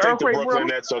 you picking an earthquake, bro?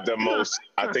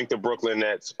 I think the Brooklyn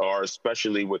Nets are,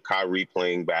 especially with Kyrie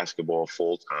playing basketball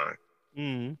full time.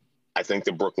 Mm-hmm. I think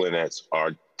the Brooklyn Nets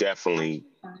are definitely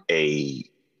a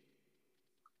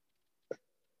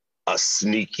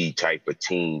sneaky type of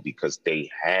team because they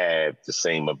have the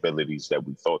same abilities that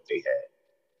we thought they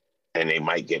had. And they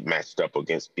might get matched up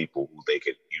against people who they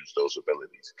could use those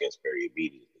abilities against very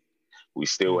immediately. We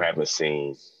still haven't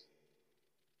seen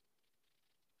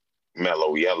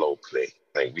Melo Yellow play.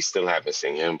 Like, we still haven't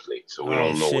seen him play. So we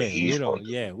don't know what he's going to do.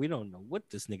 Yeah, we don't know what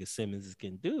this nigga Simmons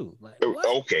can do. Like,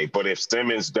 okay, but if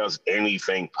Simmons does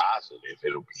anything positive,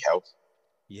 it'll be helpful.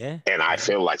 Yeah. And I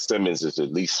feel like Simmons is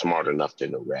at least smart enough to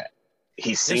know that.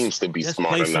 He seems to be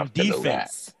smart enough to know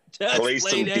that. Play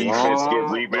some defense, get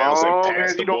rebounds, and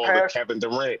pass the ball to Kevin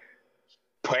Durant.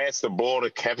 Pass the ball to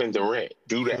Kevin Durant.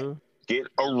 Do that. Mm-hmm. Get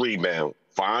a rebound.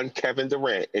 Find Kevin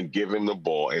Durant and give him the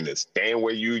ball and then stand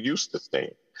where you used to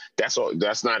stand. That's all.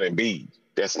 That's not Embiid.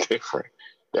 That's different.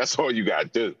 That's all you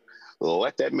got to do.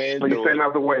 Let that man do it. Please stand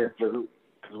out the way.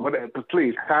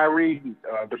 Please, Kyrie,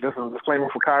 this is a disclaimer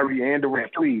for Kyrie and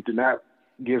Durant. Please do not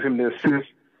give him the assist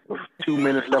with 2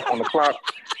 minutes left on the clock.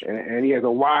 And he has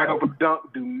a wide open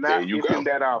dunk. Do not give him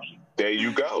that option. There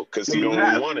you go, because he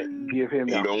don't want it. Give him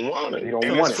that. He don't want it. He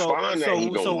don't want it.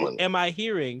 So am I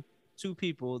hearing 2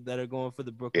 people that are going for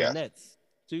the Brooklyn Nets?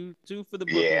 Two for the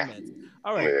Brooklyn Nets.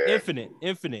 All right,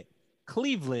 Infinite.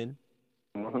 Cleveland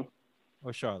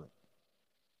or Charlotte?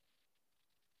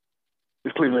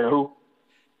 Is Cleveland who?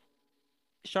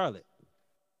 Charlotte.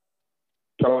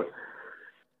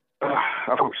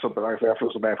 I feel so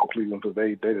bad for Cleveland because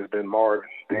they just been marred.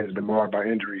 They just been marred by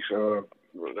injuries. Man,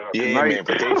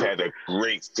 but they've had a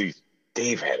great season.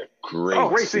 Great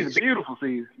season. Beautiful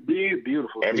season.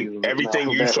 Beautiful season. Everything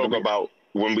you talk about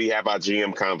when we have our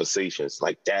GM conversations,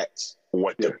 like that's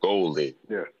what the goal is.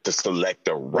 Yeah. To select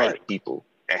the right people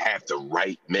and have the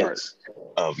right mix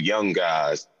of young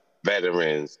guys,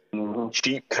 veterans,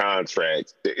 cheap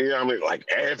contracts. You know what I mean? Like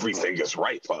everything is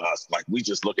right for us. Like we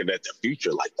just looking at the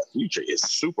future. Like the future is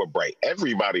super bright.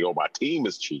 Everybody on my team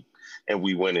is cheap. And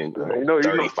we win in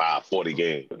 35, 40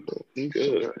 games.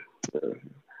 Good.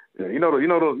 Yeah, you know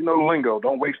the lingo.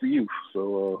 Don't waste the youth.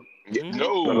 So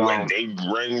No, and they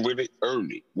ran with it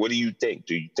early. What do you think?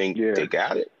 Do you think they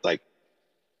got it? Like,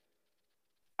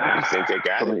 you think they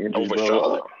got it over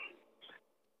Charlotte?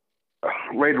 The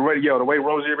way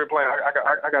Rozier been playing,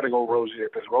 I got to go Rozier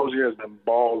because Rozier has been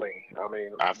balling. I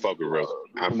mean, I fuck with Rozier.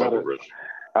 I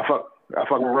fuck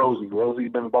with Rosie.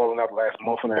 Rosie's been balling out the last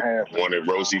month and a half. Wanted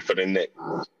Rosie for the Knicks.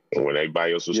 And when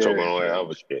everybody else was talking all that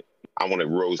other shit, I wanted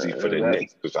Rosie for the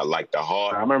Knicks because I like the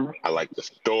heart. I remember. I like the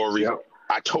story. Yep.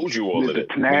 I told you all of it.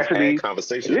 Tenacity. We had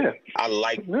conversation. Yeah. I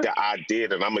like the idea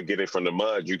that I'm gonna get it from the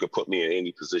mud. You could put me in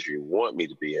any position you want me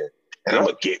to be in, and I'm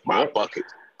gonna get my bucket.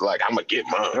 Like I'm gonna get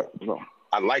mine.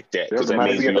 I like that because that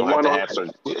means you don't have to have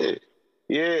certain.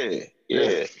 Yeah.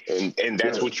 And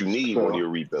that's what you need when you're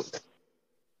rebuilding.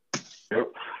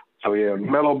 Yep. So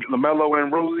LaMelo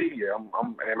and Rosie, and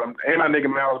my nigga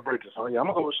Miles Bridges. So I'm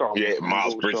gonna go with Charlotte. Yeah,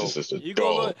 Miles Bridges is the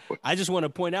dog. I just want to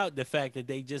point out the fact that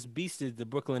they just beasted the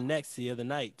Brooklyn Nets the other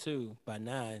night too by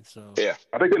 9. So yeah,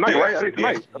 I think tonight, right? I think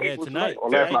tonight. Tonight. Or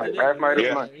last night. Last night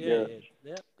or tonight.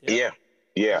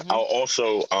 Yeah. I'll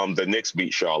also the Knicks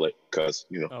beat Charlotte because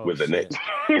with the Knicks.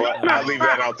 But I'll leave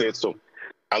that out there too.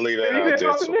 I'll leave that out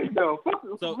there.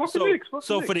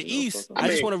 So for the East, I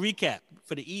just want to recap.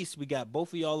 For the East, we got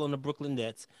both of y'all on the Brooklyn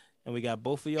Nets, and we got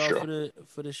both of y'all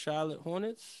for the Charlotte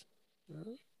Hornets.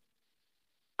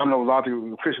 I know Logic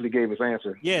officially gave his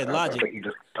answer. Yeah, Logic. I think he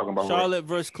just talking about Charlotte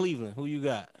versus Cleveland. Who you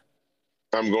got?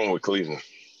 I'm going with Cleveland.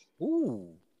 Ooh.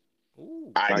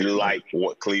 I like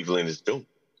what Cleveland is doing.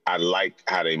 I like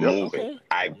how they move it.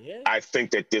 I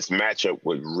think that this matchup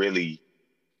would really,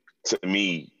 to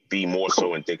me, be more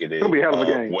so indicative of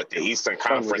what the Eastern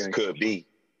Conference could be.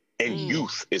 And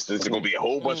youth. It's going to be a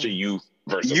whole bunch of youth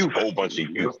versus a whole bunch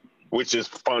of youth, which is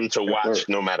fun to watch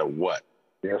no matter what.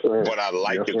 Yes, sir. But I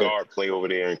like the guard play over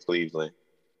there in Cleveland.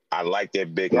 I like their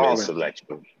big man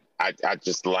selection. I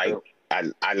just like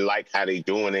I like how they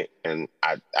doing it, and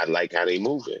I like how they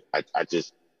move it.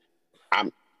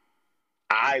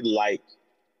 I like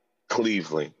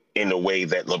Cleveland in the way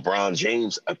that LeBron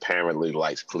James apparently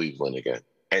likes Cleveland again.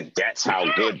 And that's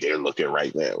how good they're looking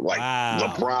right now. Like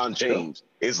LeBron James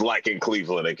is liking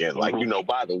Cleveland again. Like,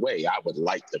 by the way, I would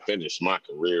like to finish my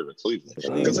career in Cleveland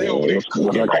because they over there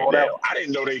cooking right now. I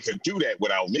didn't know they could do that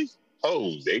without me.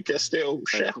 Oh, they can still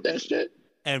chef that shit.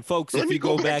 And folks, if you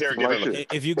go back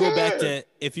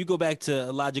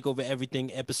to Logic Over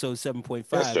Everything episode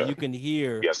 7.5, you can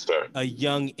hear a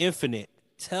young Infinite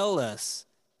tell us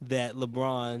that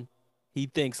he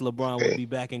thinks LeBron will be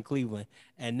back in Cleveland.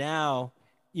 And now,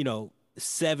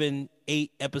 7-8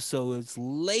 episodes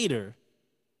later,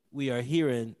 we are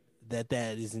hearing that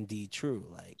is indeed true.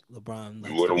 Like LeBron,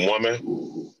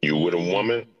 you with a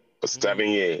woman for 7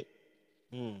 years.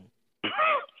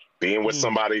 Being with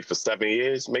somebody for 7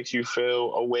 years makes you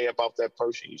feel a way about that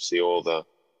person. You see all the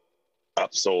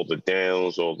ups, all the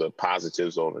downs, all the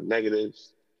positives, all the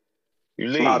negatives. You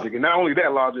leave. Logic, and not only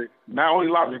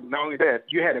that,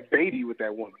 you had a baby with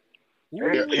that woman.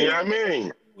 You know what I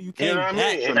mean? You came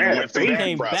back. And you went through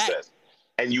that process.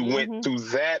 And you went through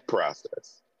that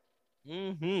process.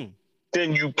 Then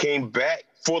you came back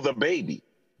for the baby.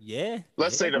 Yeah.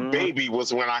 Let's say the baby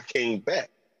was when I came back.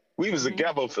 We was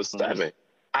together for 7.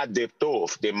 I dipped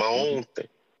off, did my own thing.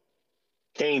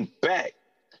 Came back.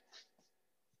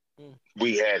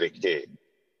 We had a kid.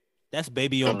 That's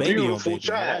baby on baby on baby.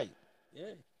 Child. Right.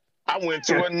 Yeah. I went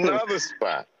to another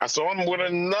spot. I saw him with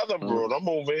another broad. I'm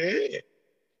over here.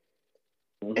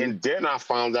 And then I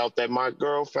found out that my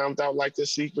girl found out like the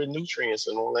secret nutrients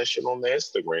and all that shit on the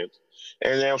Instagram.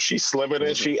 And now she's slimmer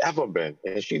than she ever been.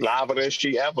 And she liver than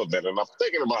she ever been. And I'm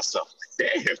thinking to myself,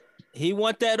 damn. He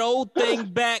want that old thing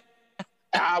back.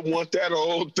 I want that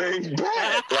old thing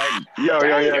back. Like, yo.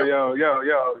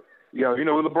 You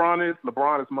know who LeBron is?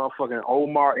 LeBron is motherfucking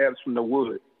Omar Epps from the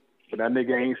Wood. But that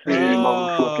nigga ain't seen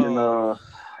motherfucking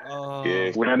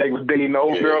when that nigga was dating the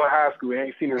old girl in high school, he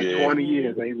ain't seen her in 20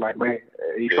 years. And he's like, man,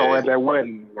 he saw her at that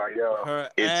wedding. Like, yo.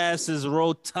 Her ass is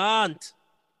rotund.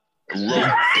 Rotund.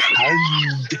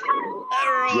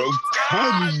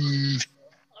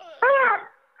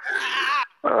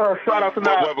 Shout out to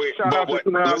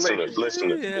Listen.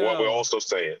 What we're also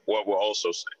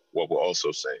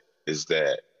saying is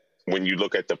that when you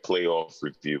look at the playoff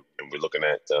review and we're looking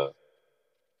at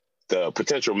the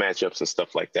potential matchups and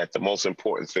stuff like that, the most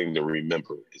important thing to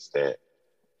remember is that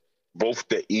both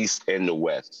the East and the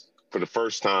West, for the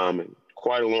first time in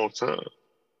quite a long time,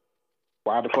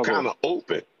 are kind of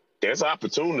open. There's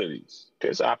opportunities.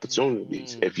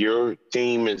 If your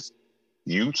team is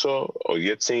Utah, or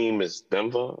your team is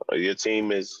Denver, or your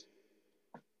team is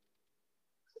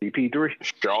CP3,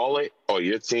 Charlotte, or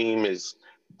your team is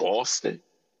Boston,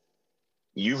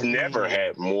 You've never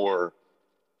had more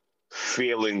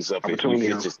feelings of if we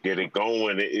could just get it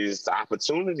going. It's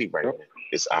opportunity right now.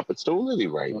 It's opportunity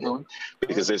right now.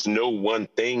 Because there's no one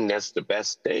thing that's the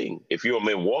best thing. If you're a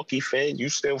Milwaukee fan, you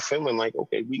still feeling like,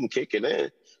 okay, we can kick it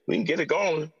in. We can get it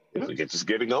going. If we could just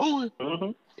get it going,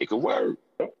 it could work.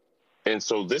 And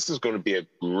so this is going to be a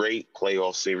great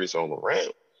playoff series all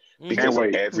around. Because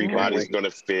everybody's going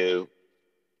to feel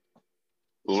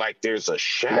like there's a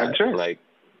shot. Like,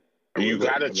 you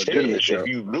got a chance. If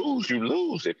you lose, you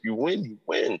lose. If you win, you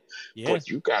win. Yeah. But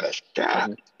you got a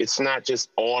shot. It's not just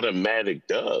automatic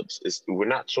dubs. We're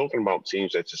not talking about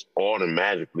teams that just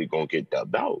automatically gonna get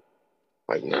dubbed out.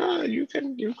 Like, nah, you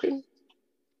can. You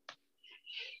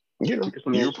know,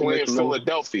 you're playing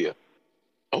Philadelphia.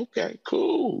 Okay,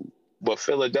 cool. But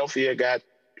Philadelphia got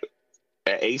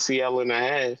an ACL and a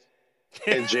half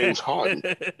and James Harden.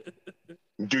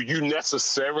 Do you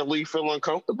necessarily feel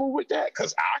uncomfortable with that?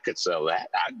 Because I could sell that.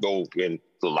 I'd go in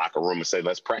the locker room and say,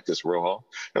 let's practice real hard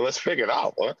and let's figure it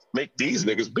out. Let's make these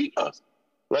niggas beat us.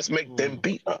 Let's make them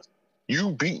beat us.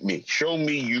 You beat me. Show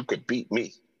me you could beat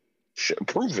me.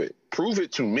 Prove it. Prove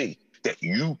it to me that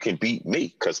you can beat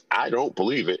me, because I don't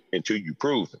believe it until you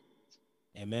prove it.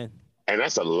 Amen. And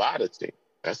that's a lot of things.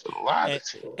 That's a lot of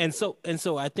things. And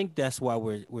so I think that's why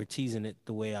we're teasing it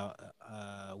the way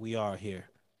we are here.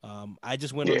 I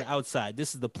just went on the outside.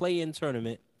 This is the play-in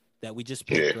tournament that we just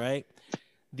picked, right?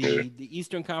 The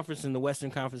Eastern Conference and the Western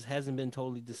Conference hasn't been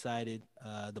totally decided.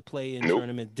 The play-in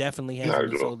tournament definitely hasn't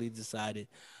been totally decided.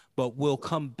 But we'll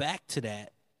come back to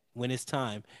that when it's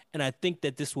time. And I think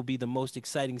that this will be the most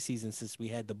exciting season since we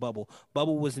had the bubble.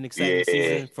 Bubble was an exciting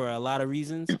season for a lot of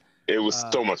reasons. It was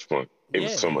so much fun. It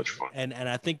was so much fun. And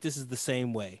I think this is the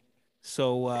same way.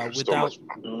 So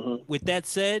with that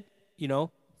said, you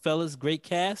know, fellas, great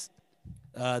cast.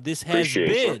 This has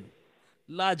been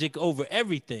Logic Over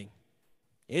Everything.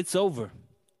 It's over.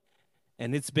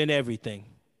 And it's been everything.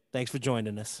 Thanks for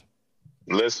joining us.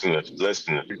 Listeners,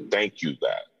 thank you,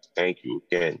 guys. Thank you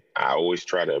again. I always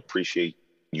try to appreciate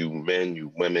you men,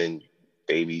 you women, you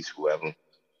babies, whoever.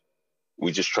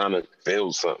 We're just trying to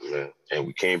build something, man. And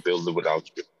we can't build it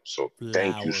without you. So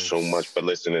thank you so much for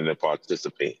listening and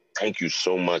participating. Thank you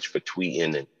so much for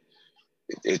tweeting. And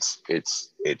it's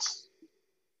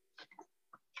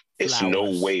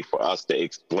no way for us to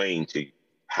explain to you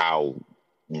how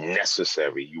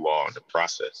necessary you are in the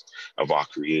process of our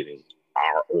creating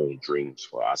our own dreams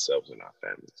for ourselves and our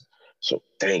families. So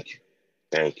thank you.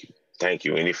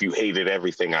 And if you hated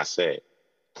everything I said,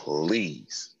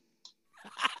 please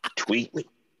tweet me.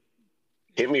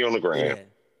 Hit me on the gram.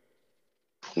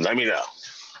 Let me know.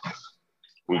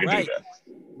 We can do that.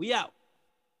 We out.